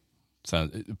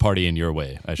 Party in your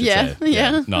way, I should Yeah, say.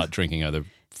 yeah. Not drinking other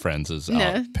friends'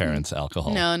 No. parents'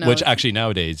 alcohol. No. Which actually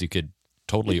nowadays you could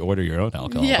totally order your own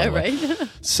alcohol. by Yeah, the way. right.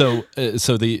 So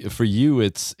for you,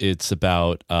 it's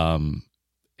about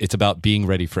being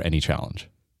ready for any challenge.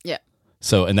 Yeah.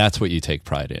 So, and that's what you take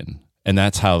pride in. And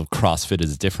that's how CrossFit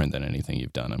is different than anything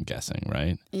you've done, I'm guessing,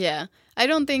 right? Yeah. I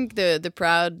don't think the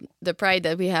pride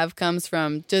that we have comes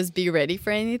from just be ready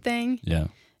for anything. Yeah.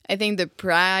 I think the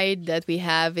pride that we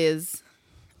have is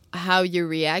how you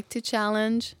react to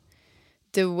challenge,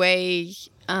 the way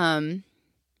I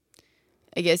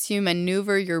guess you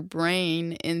maneuver your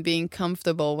brain in being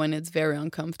comfortable when it's very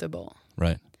uncomfortable.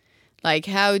 Right. Like,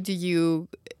 how do you,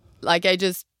 like,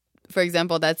 for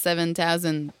example, that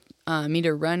 7,000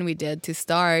 meter run we did to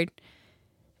start,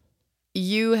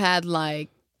 you had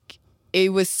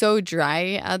it was so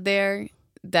dry out there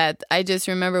that I just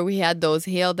remember we had those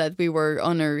hills that we were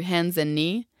on our hands and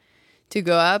knee to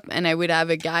go up, and I would have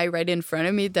a guy right in front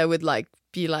of me that would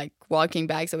be walking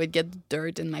back, so I would get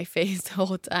dirt in my face the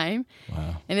whole time.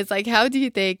 Wow. And it's like, how do you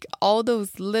take all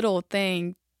those little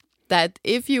things that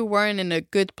if you weren't in a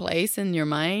good place in your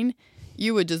mind,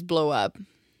 you would just blow up?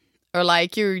 Or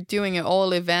you're doing a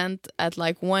whole event at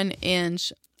 1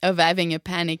 inch of having a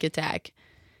panic attack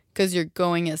because you're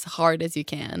going as hard as you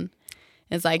can.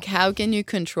 It's like, how can you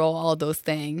control all those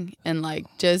things and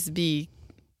just be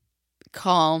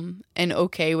calm and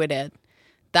okay with it?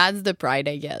 That's the pride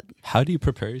I get. How do you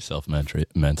prepare yourself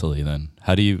mentally then?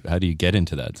 How do you get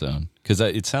into that zone? Because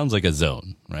it sounds like a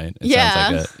zone, right? It Yeah.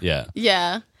 Sounds like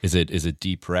Yeah. Is it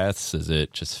deep breaths? Is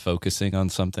it just focusing on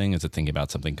something? Is it thinking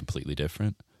about something completely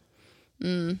different?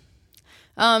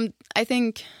 I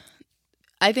think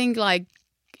I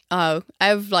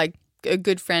have a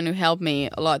good friend who helped me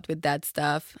a lot with that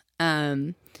stuff.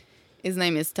 His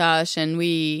name is Tosh, and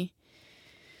we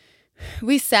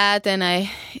sat, and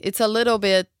it's a little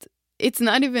bit, it's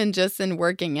not even just in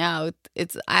working out,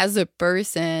 it's as a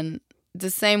person, the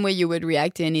same way you would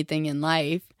react to anything in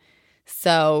life.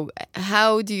 So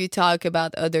how do you talk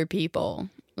about other people?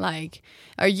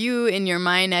 Are you in your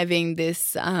mind having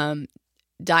this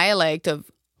dialect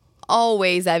of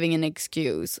always having an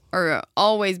excuse, or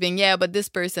always being, yeah, but this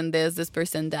person this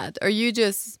person that? Are you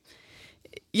just,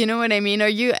 you know what I mean? Are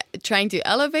you trying to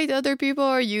elevate other people,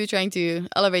 or are you trying to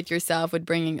elevate yourself with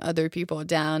bringing other people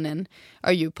down? And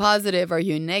are you positive? Are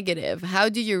you negative? How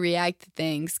do you react to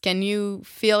things? Can you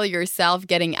feel yourself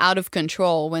getting out of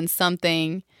control when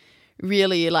something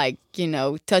really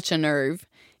touch a nerve?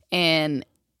 And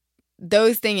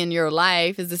those things in your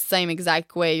life is the same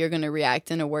exact way you're going to react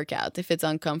in a workout if it's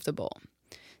uncomfortable.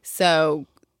 So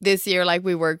this year,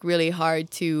 we worked really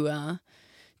hard to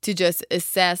just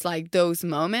assess those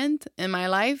moments in my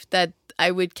life that I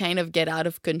would kind of get out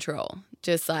of control.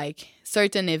 Just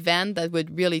certain event that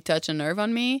would really touch a nerve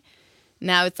on me.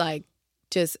 Now it's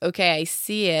just, okay, I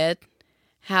see it.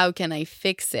 How can I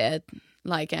fix it?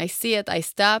 I see it, I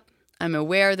stop. I'm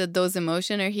aware that those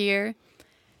emotions are here.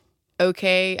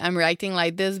 Okay, I'm reacting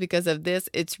like this because of this.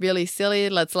 It's really silly.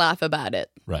 Let's laugh about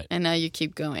it. Right. And now you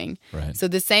keep going. Right. So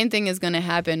the same thing is going to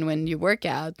happen when you work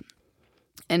out.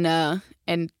 And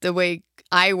the way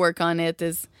I work on it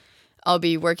is I'll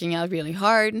be working out really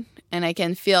hard, and I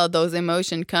can feel those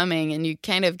emotions coming, and you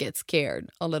kind of get scared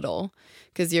a little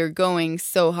because you're going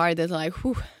so hard that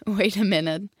whew, wait a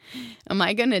minute, am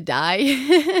I going to die?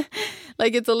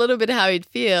 It's a little bit how it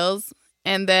feels.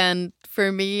 And then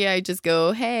for me, I just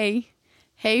go, hey,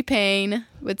 pain,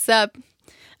 what's up?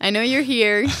 I know you're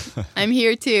here. I'm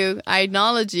here too. I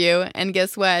acknowledge you. And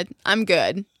guess what? I'm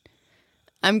good.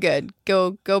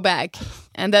 Go back.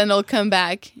 And then they'll come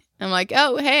back. I'm like,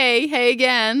 oh, hey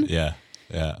again. Yeah.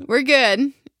 We're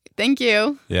good. Thank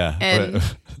you. Yeah. And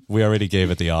we already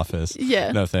gave at the office.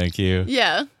 Yeah. No, thank you.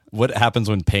 Yeah. What happens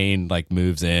when pain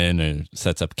moves in and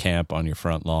sets up camp on your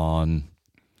front lawn?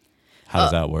 How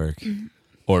does that work?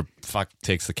 Or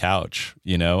takes the couch,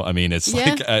 I mean, it's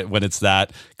when it's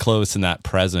that close and that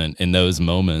present in those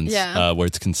moments where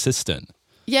it's consistent.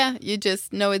 Yeah, you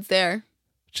just know it's there.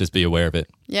 Just be aware of it.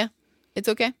 Yeah, it's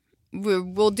okay.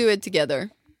 We'll do it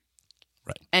together.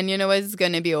 Right. And you know what? It's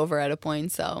going to be over at a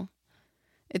point, so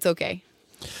it's okay.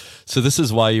 So this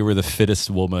is why you were the fittest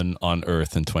woman on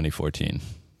earth in 2014.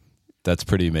 That's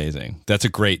pretty amazing. That's a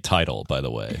great title, by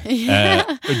the way.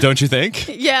 Yeah. Don't you think?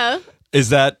 Yeah. Is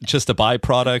that just a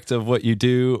byproduct of what you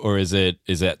do, or is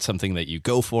that something that you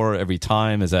go for every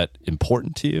time? Is that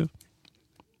important to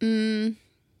you?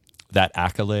 That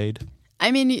accolade?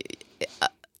 I mean,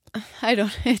 I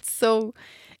don't.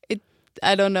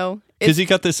 I don't know. Because you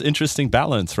got this interesting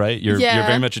balance, right? You're Yeah.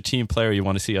 very much a team player. You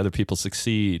want to see other people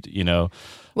succeed.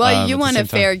 Well, you at the want a same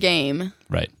time. fair game.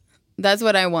 Right? That's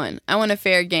what I want. I want a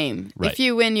fair game. Right. If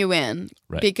you win, you win.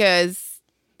 Right. Because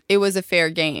it was a fair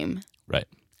game. Right.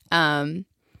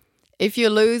 If you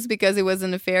lose because it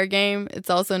wasn't a fair game, it's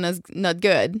also not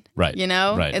good. Right.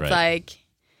 Right, It's right. like,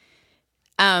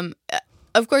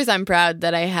 of course, I'm proud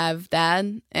that I have that.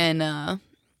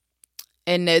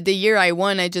 And the year I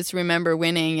won, I just remember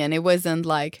winning, and it wasn't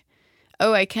like,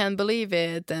 oh, I can't believe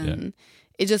it. And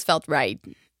it just felt right.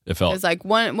 It felt It's like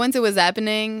once it was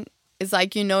happening, it's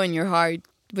like, in your heart,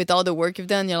 with all the work you've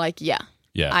done, you're like, yeah,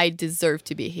 I deserve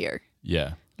to be here.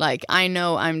 yeah. Like, I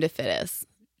know I'm the fittest.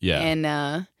 Yeah.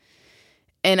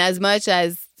 And as much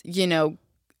as,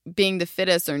 being the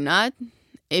fittest or not,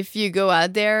 if you go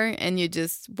out there and you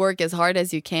just work as hard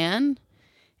as you can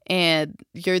and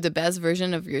you're the best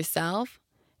version of yourself,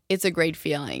 it's a great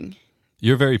feeling.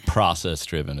 You're very process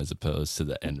driven as opposed to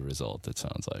the end result, it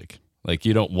sounds like. Like,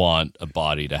 you don't want a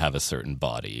body to have a certain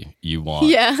body. You want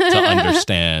to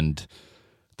understand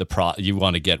you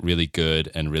want to get really good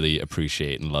and really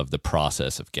appreciate and love the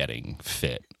process of getting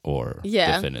fit or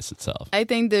the fitness itself. I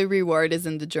think the reward is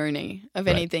in the journey of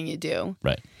Right. anything you do.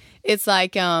 Right. It's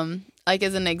like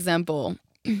as an example,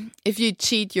 if you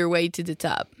cheat your way to the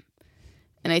top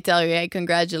and I tell you, hey,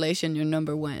 congratulations, you're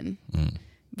number one.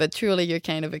 But truly you're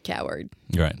kind of a coward.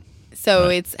 Right. So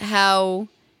Right. it's how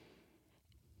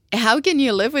can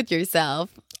you live with yourself?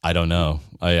 I don't know.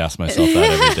 I ask myself that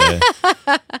every day.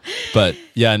 But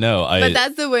yeah, no. But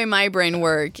that's the way my brain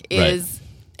works. Is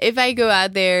if I go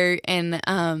out there and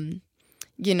I'm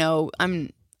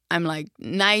like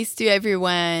nice to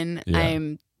everyone. Yeah.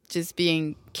 I'm just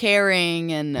being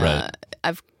caring and Right. I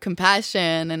have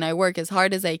compassion and I work as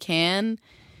hard as I can.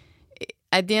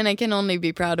 At the end, I can only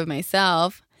be proud of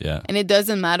myself. Yeah. And it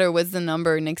doesn't matter what's the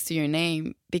number next to your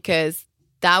name because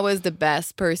that was the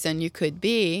best person you could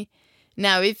be.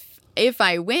 Now, if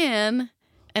I win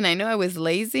and I know I was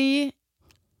lazy,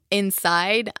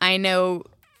 inside, I know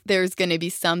there's going to be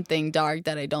something dark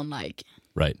that I don't like.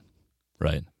 Right.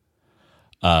 Right.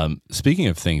 Speaking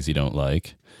of things you don't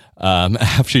like,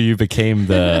 after you became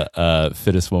the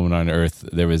fittest woman on earth,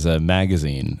 there was a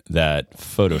magazine that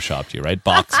photoshopped you, right?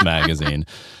 Box magazine.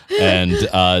 And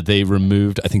they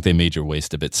removed, I think they made your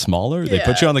waist a bit smaller. They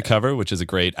put you on the cover, which is a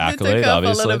great accolade, They took off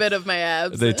obviously. a little bit of my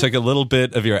abs. They took a little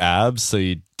bit of your abs, so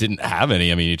you didn't have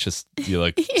any. I mean, you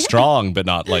look strong, but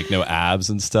not like no abs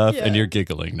and stuff. Yeah. And you're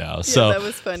giggling now. Yeah, So that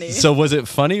was funny. So was it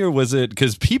funny or was it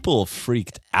because people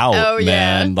freaked out, Oh, yeah.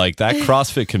 man? Like that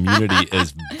CrossFit community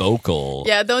is vocal.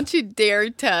 Yeah, don't you dare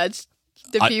touch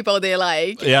the people they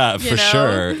like. Yeah, you for know?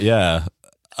 sure. Yeah.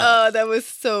 Oh, that was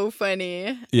so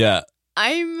funny. Yeah.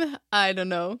 I don't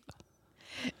know.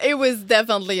 It was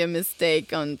definitely a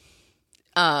mistake on,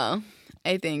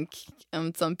 I think,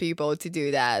 on some people to do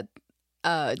that.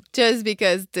 Just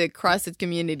because the CrossFit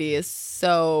community is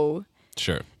so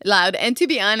Sure. loud. And to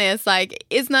be honest, like,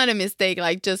 it's not a mistake,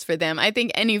 like, just for them. I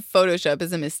think any Photoshop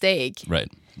is a mistake. Right.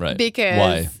 Right. Because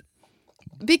Why?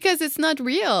 Because it's not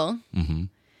real. Mm-hmm.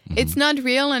 It's not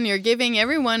real, and you're giving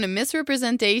everyone a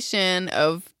misrepresentation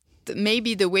of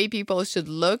maybe the way people should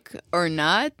look or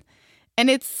not. And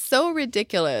it's so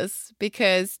ridiculous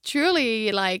because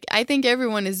truly, like, I think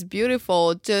everyone is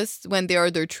beautiful just when they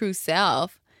are their true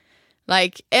self.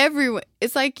 Like, everyone,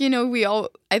 it's like,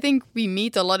 I think we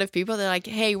meet a lot of people that are like,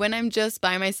 hey, when I'm just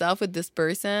by myself with this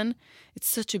person, it's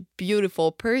such a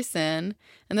beautiful person.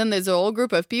 And then there's a whole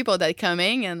group of people that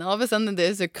coming, and all of a sudden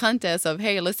there's a contest of,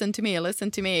 hey, listen to me,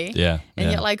 listen to me. Yeah. And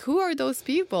yeah. you're like, who are those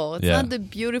people? It's Yeah. not the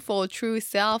beautiful, true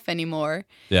self anymore.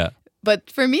 Yeah.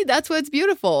 But for me, that's what's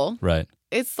beautiful. Right.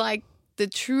 It's like the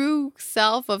true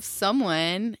self of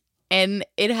someone, and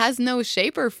it has no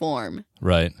shape or form.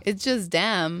 Right. It's just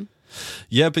them.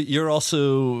 Yeah, but you're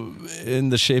also in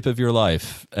the shape of your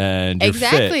life, and you're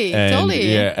Exactly, fit, and,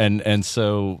 totally. Yeah, and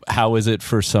so how is it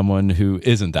for someone who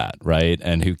isn't that, right,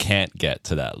 and who can't get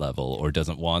to that level or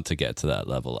doesn't want to get to that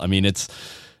level? I mean, it's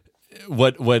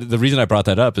what the reason I brought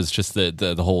that up is just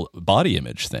the whole body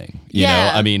image thing. You know,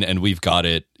 Yeah. I mean, and we've got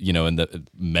it. And the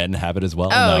men have it as well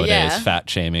Oh, nowadays. yeah. Fat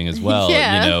shaming as well.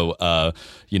 Yeah.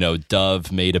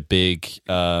 Dove made a big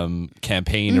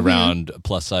campaign Mm-hmm. around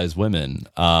plus size women.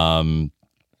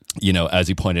 as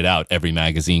you pointed out, every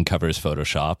magazine cover is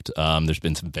photoshopped. There's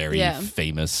been some very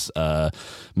famous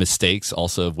mistakes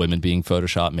also of women being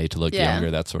photoshopped, made to look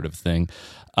younger, that sort of thing.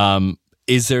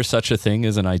 Is there such a thing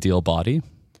as an ideal body?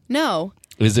 No.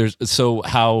 Is there? So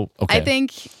how? Okay.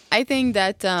 I think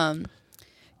that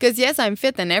because yes, I'm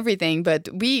fit and everything, but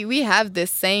we have the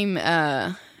same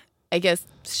I guess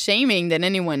shaming than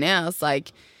anyone else.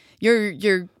 Like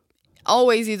you're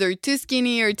always either too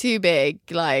skinny or too big.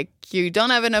 Like you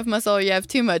don't have enough muscle, or you have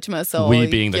too much muscle. We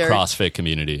being the CrossFit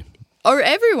community. Or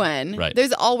everyone. Right.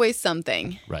 There's always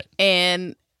something. Right.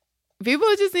 And people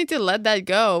just need to let that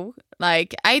go.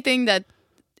 Like I think that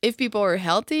if people are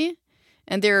healthy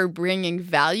and they're bringing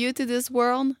value to this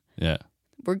world,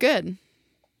 we're good.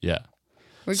 Yeah.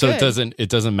 We're so good. it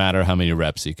doesn't matter how many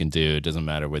reps you can do. It doesn't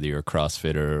matter whether you're a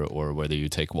CrossFitter or whether you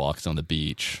take walks on the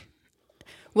beach.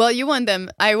 Well,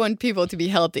 I want people to be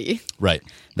healthy. Right.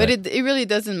 But it really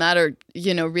doesn't matter,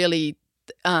 really,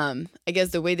 I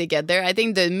guess the way they get there. I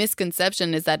think the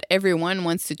misconception is that everyone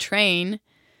wants to train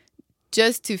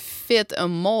just to fit a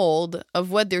mold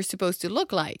of what they're supposed to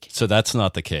look like. So that's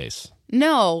not the case.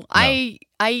 No. I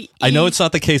know it's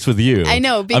not the case with you. I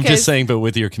know, because I'm just saying, but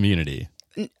with your community.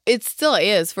 It still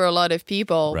is for a lot of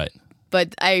people. Right.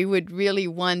 But I would really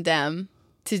want them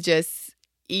to just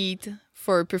eat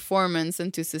for performance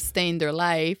and to sustain their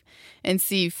life and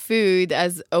see food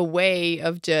as a way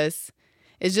of it's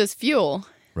just fuel.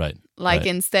 Right. Like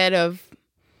instead of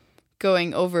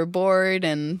going overboard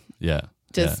and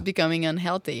becoming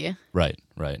unhealthy. Right.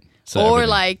 So or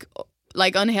like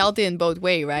unhealthy in both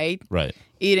ways, right? Right.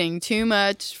 Eating too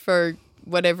much for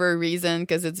whatever reason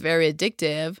because it's very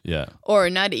addictive. Yeah. Or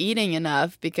not eating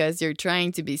enough because you're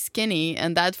trying to be skinny,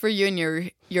 and that for you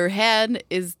in your head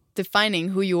is defining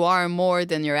who you are more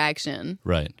than your action.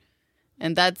 Right.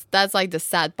 And that's like the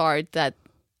sad part that,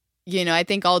 I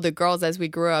think all the girls as we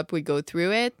grew up, we go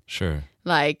through it. Sure.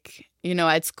 Like,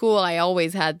 at school, I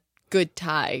always had good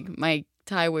thigh. My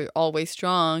thigh were always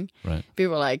strong. Right.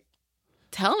 People were like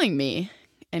telling me.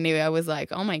 Anyway, I was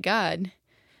like, oh my God,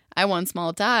 I want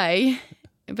small thigh.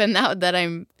 But now that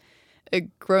I'm a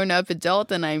grown-up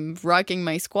adult and I'm rocking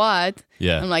my squat,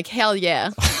 I'm like, hell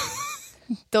yeah.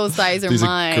 Those thighs are These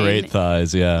mine. Are great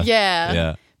thighs, yeah.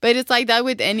 Yeah. But it's like that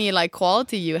with any like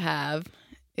quality you have.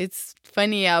 It's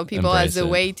funny how people has a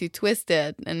way to twist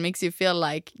it and makes you feel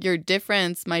like your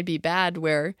difference might be bad,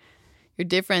 where your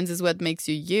difference is what makes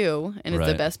you you, and it's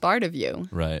the best part of you.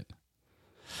 Right.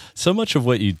 So much of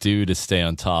what you do to stay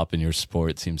on top in your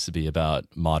sport seems to be about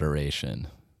moderation.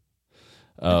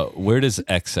 Where does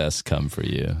excess come for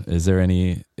you? Is there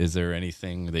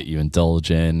anything that you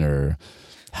indulge in, or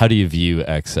how do you view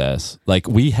excess? Like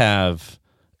we have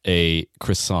a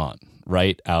croissant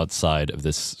right outside of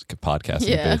this podcast.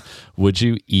 Yeah. Would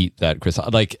you eat that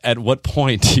croissant? Like at what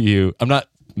point do you, I'm not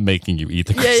making you eat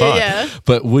the croissant,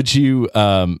 but would you,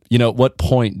 at what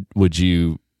point would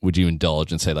you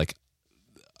indulge and say like,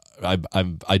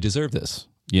 I deserve this,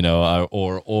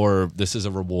 or this is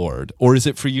a reward, or is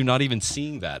it for you not even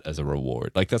seeing that as a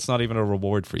reward? Like that's not even a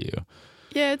reward for you.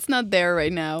 Yeah, it's not there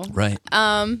right now. Right.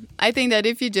 I think that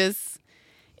if you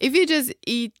just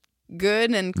eat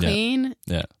good and clean,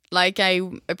 like I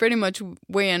pretty much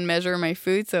weigh and measure my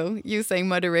food. So you saying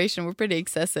moderation, we're pretty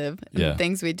excessive in the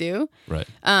things we do. Right.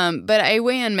 But I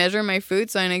weigh and measure my food,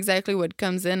 so I know exactly what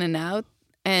comes in and out.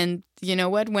 And you know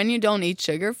what? When you don't eat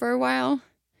sugar for a while,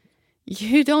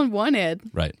 you don't want it.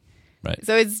 Right.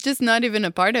 So it's just not even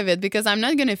a part of it, because I'm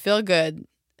not going to feel good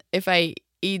if I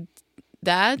eat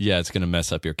that. Yeah, it's going to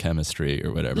mess up your chemistry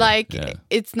or whatever. Like,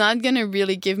 it's not going to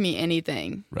really give me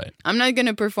anything. Right. I'm not going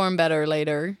to perform better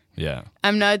later. Yeah. I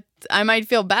might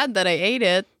feel bad that I ate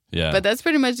it. Yeah. But that's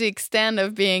pretty much the extent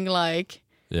of being like,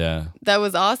 that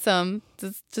was awesome.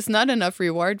 It's just not enough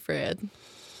reward for it.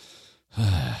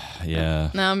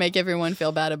 Yeah. Now make everyone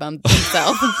feel bad about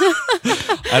themselves.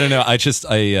 I don't know. I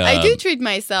do treat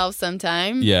myself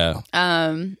sometimes. Yeah.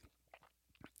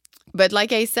 But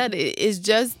like I said, it's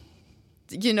just,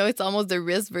 it's almost the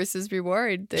risk versus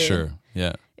reward thing. Sure.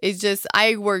 Yeah. It's just,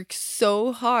 I work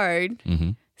so hard.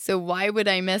 Mm-hmm. So why would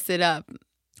I mess it up?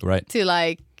 Right. To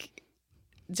like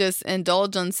just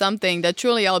indulge on something that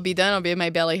truly I'll be done. I'll be my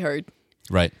belly hurt.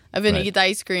 Right. I've been eating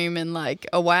ice cream in like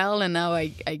a while, and now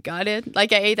I got it.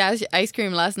 Like I ate ice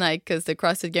cream last night because the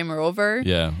CrossFit game were over.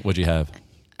 Yeah. What'd you have?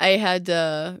 I had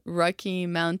Rocky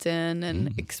Mountain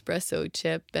and espresso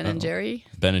chip Ben & Jerry.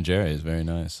 Ben & Jerry is very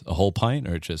nice. A whole pint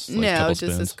or just like no, couple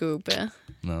just spoons? a scoop. Yeah.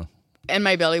 No. And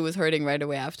my belly was hurting right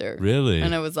away after. Really?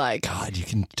 And I was like, God, you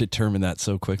can determine that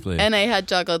so quickly. And I had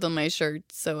chocolate on my shirt,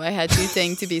 so I had two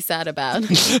things to be sad about.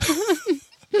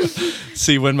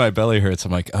 See, when my belly hurts,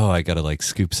 I'm like, oh, I gotta like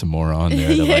scoop some more on there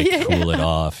to cool it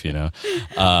off, you know.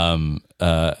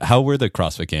 How were the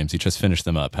CrossFit Games? You just finished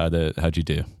them up. How'd you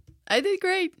do? I did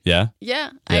great. Yeah.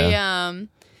 Yeah.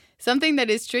 Something that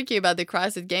is tricky about the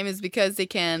CrossFit Game is because they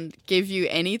can give you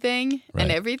anything Right.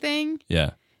 and everything.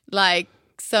 Yeah. Like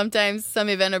sometimes some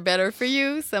events are better for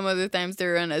you, some other times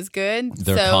they're not as good.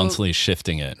 They're constantly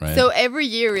shifting it, right? So every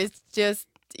year is just,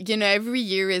 every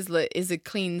year is a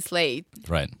clean slate.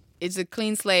 Right. It's a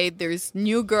clean slate. There's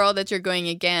new girl that you're going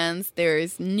against.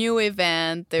 There's new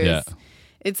event.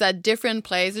 It's at different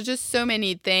place. There's just so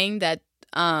many things that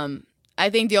I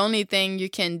think the only thing you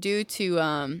can do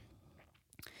to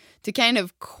kind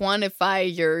of quantify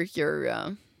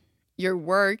your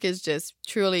work is just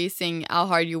truly seeing how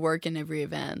hard you work in every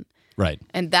event. Right.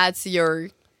 And that's your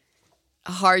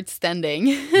hard standing.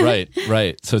 Right.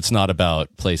 So it's not about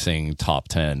placing top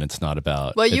 10. It's not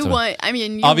about... Well, you want to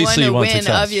win, success,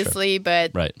 obviously, sure.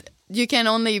 but Right. you can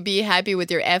only be happy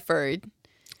with your effort.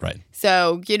 Right.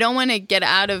 So you don't want to get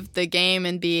out of the game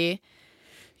and be,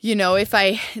 if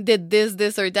I did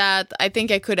this or that, I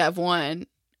think I could have won.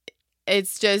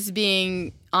 It's just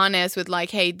being honest with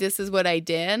like, hey, this is what I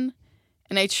did.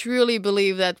 And I truly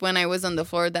believe that when I was on the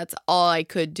floor, that's all I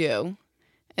could do.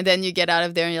 And then you get out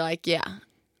of there and you're like, yeah,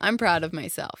 I'm proud of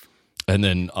myself. And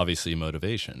then obviously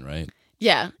motivation, right?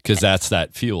 Yeah. Because that's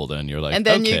that fuel then. You're like, and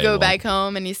then okay, you go back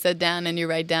home and you sit down and you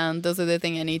write down, those are the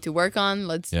things I need to work on.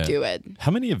 Let's do it.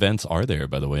 How many events are there,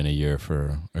 by the way, in a year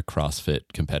for a CrossFit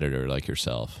competitor like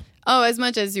yourself? Oh, as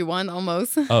much as you want,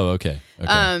 almost. Oh, okay.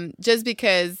 Just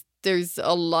because there's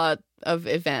a lot of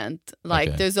event. Like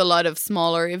Okay. there's a lot of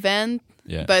smaller event.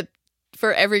 Yeah. But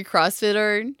for every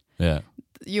CrossFitter, Yeah.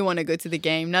 you want to go to the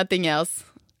game. Nothing else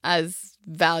has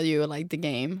value like the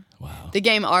game. Wow. The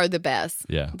game are the best.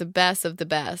 Yeah. The best of the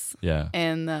best. Yeah.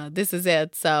 And this is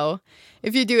it. So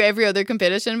if you do every other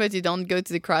competition but you don't go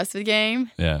to the CrossFit game,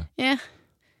 Yeah. yeah.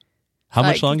 How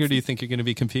much Like- longer do you think you're going to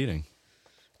be competing?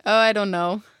 Oh, I don't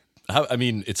know. I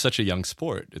mean, it's such a young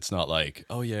sport. It's not like,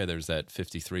 oh yeah, there's that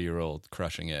 53-year-old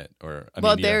crushing it, or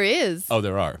There is. Oh,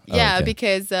 there are. Oh, Yeah, okay.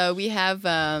 because we have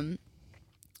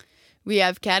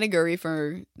category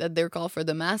for that they're called for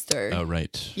the master. Oh,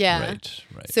 right. Yeah. Right.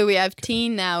 So we have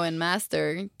teen now and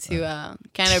master to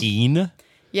kind of Teen,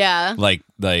 yeah. like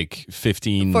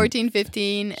 15. 14,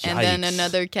 15, and then Yikes.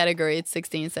 another category it's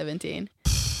 16, 17.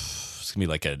 It's gonna be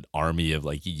like an army of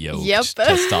like yoked Yep.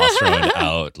 testosterone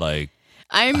out, like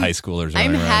I'm high schoolers. I'm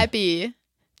running around. happy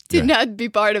to Yeah. not be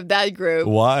part of that group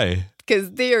Why?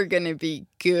 because they are gonna be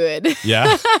good.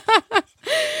 Yeah.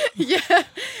 Yeah. Yeah,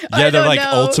 I they're don't like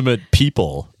know. ultimate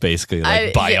people, basically,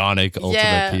 like bionic ultimate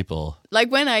yeah. people.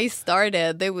 Like when I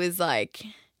started, there was like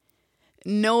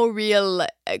no real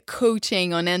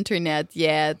coaching on internet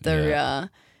yet, or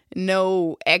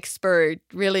no expert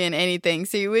really in anything.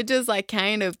 So you would just like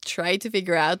kind of try to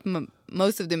figure out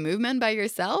most of the movement by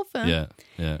yourself. Yeah.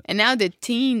 And now the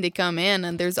team, they come in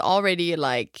and there's already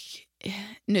like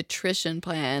nutrition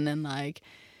plan and like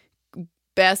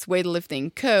best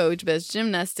weightlifting coach, best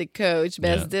gymnastic coach,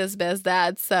 best this, best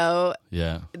that. So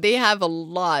Yeah. they have a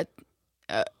lot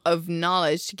of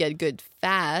knowledge to get good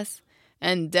fast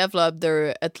and develop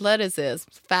their athleticism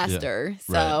faster.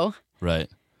 So Right.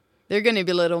 they're going to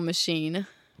be a little machine.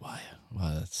 Wow.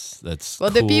 Wow. That's. Well,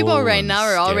 the people cool right and now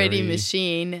are already scary.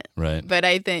 machine. Right. But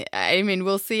I mean,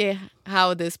 we'll see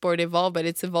how the sport evolves, but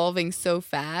it's evolving so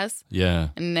fast. Yeah.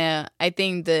 And I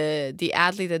think the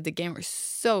athletes at the game are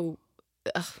so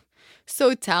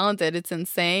talented. It's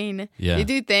insane. Yeah. They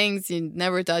do things you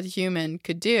never thought a human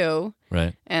could do.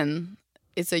 Right. And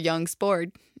it's a young sport.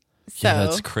 So Yeah,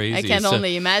 that's crazy. I can So-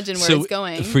 only imagine where so it's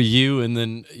going. for you, and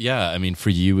then I mean, for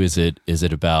you, is it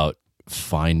about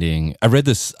finding? I read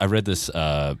this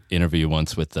interview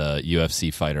once with the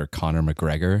UFC fighter Conor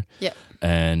McGregor. Yeah.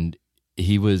 And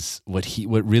he was what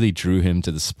really drew him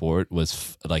to the sport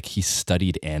was like he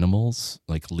studied animals,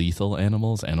 like lethal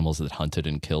animals that hunted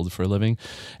and killed for a living,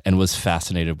 and was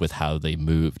fascinated with how they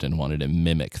moved and wanted to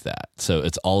mimic that. So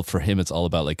it's all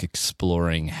about like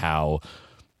exploring how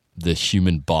the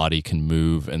human body can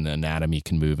move and the anatomy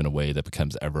can move in a way that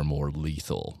becomes ever more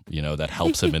lethal, that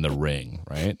helps him in the ring,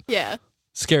 right? Yeah.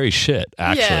 Scary shit,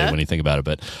 actually, Yeah. when you think about it.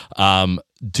 But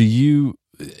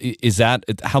is that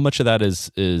how much of that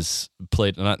is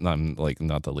played? Not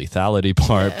the lethality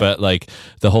part, but like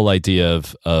the whole idea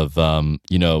of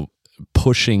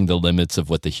pushing the limits of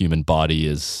what the human body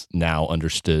is now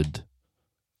understood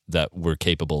that we're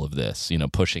capable of this.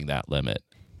 Pushing that limit.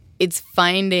 It's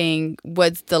finding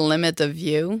what's the limit of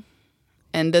you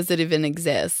and does it even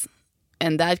exist?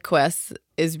 And that quest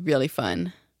is really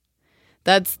fun.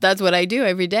 That's what I do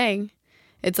every day.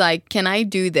 It's like, can I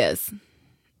do this?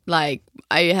 Like,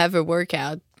 I have a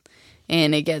workout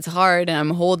and it gets hard and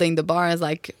I'm holding the bar. It's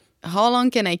like, how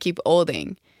long can I keep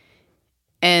holding?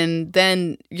 And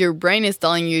then your brain is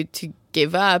telling you to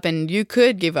give up, and you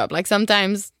could give up. Like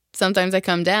sometimes I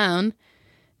come down,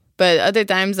 but other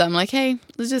times I'm like, hey,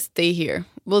 let's just stay here.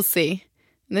 We'll see.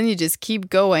 And then you just keep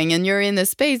going, and you're in a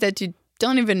space that you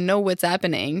don't even know what's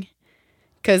happening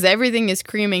because everything is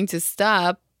screaming to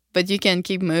stop, but you can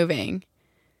keep moving.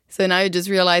 So now you just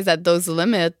realize that those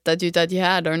limits that you thought you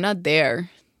had are not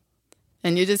there,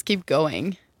 and you just keep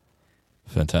going.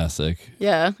 Fantastic.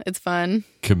 Yeah, it's fun.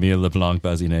 Camille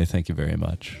Leblanc-Bazinet, thank you very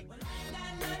much.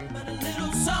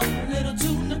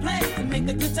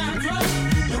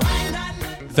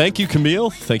 Thank you, Camille.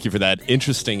 Thank you for that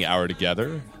interesting hour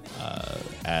together.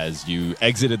 As you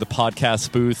exited the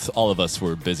podcast booth, all of us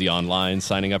were busy online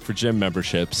signing up for gym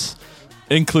memberships,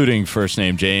 including First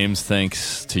Name James.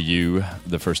 Thanks to you,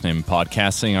 the First Name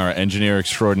Podcasting, our engineer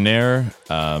extraordinaire,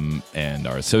 and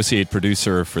our associate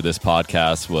producer for this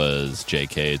podcast was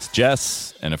JK. It's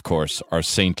Jess, and of course, our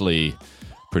saintly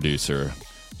producer,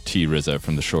 T. Rizza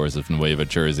from the shores of Nueva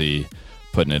Jersey,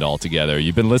 putting it all together.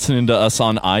 You've been listening to us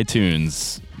on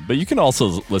iTunes, but you can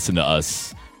also listen to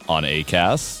us on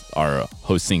Acast, our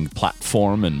hosting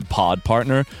platform and pod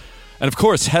partner. And of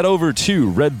course, head over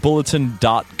to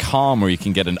redbulletin.com where you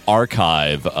can get an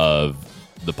archive of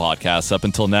the podcast up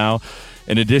until now.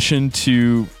 In addition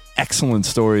to excellent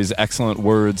stories, excellent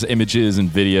words, images, and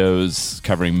videos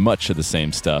covering much of the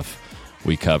same stuff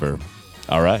we cover.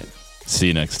 All right. See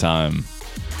you next time.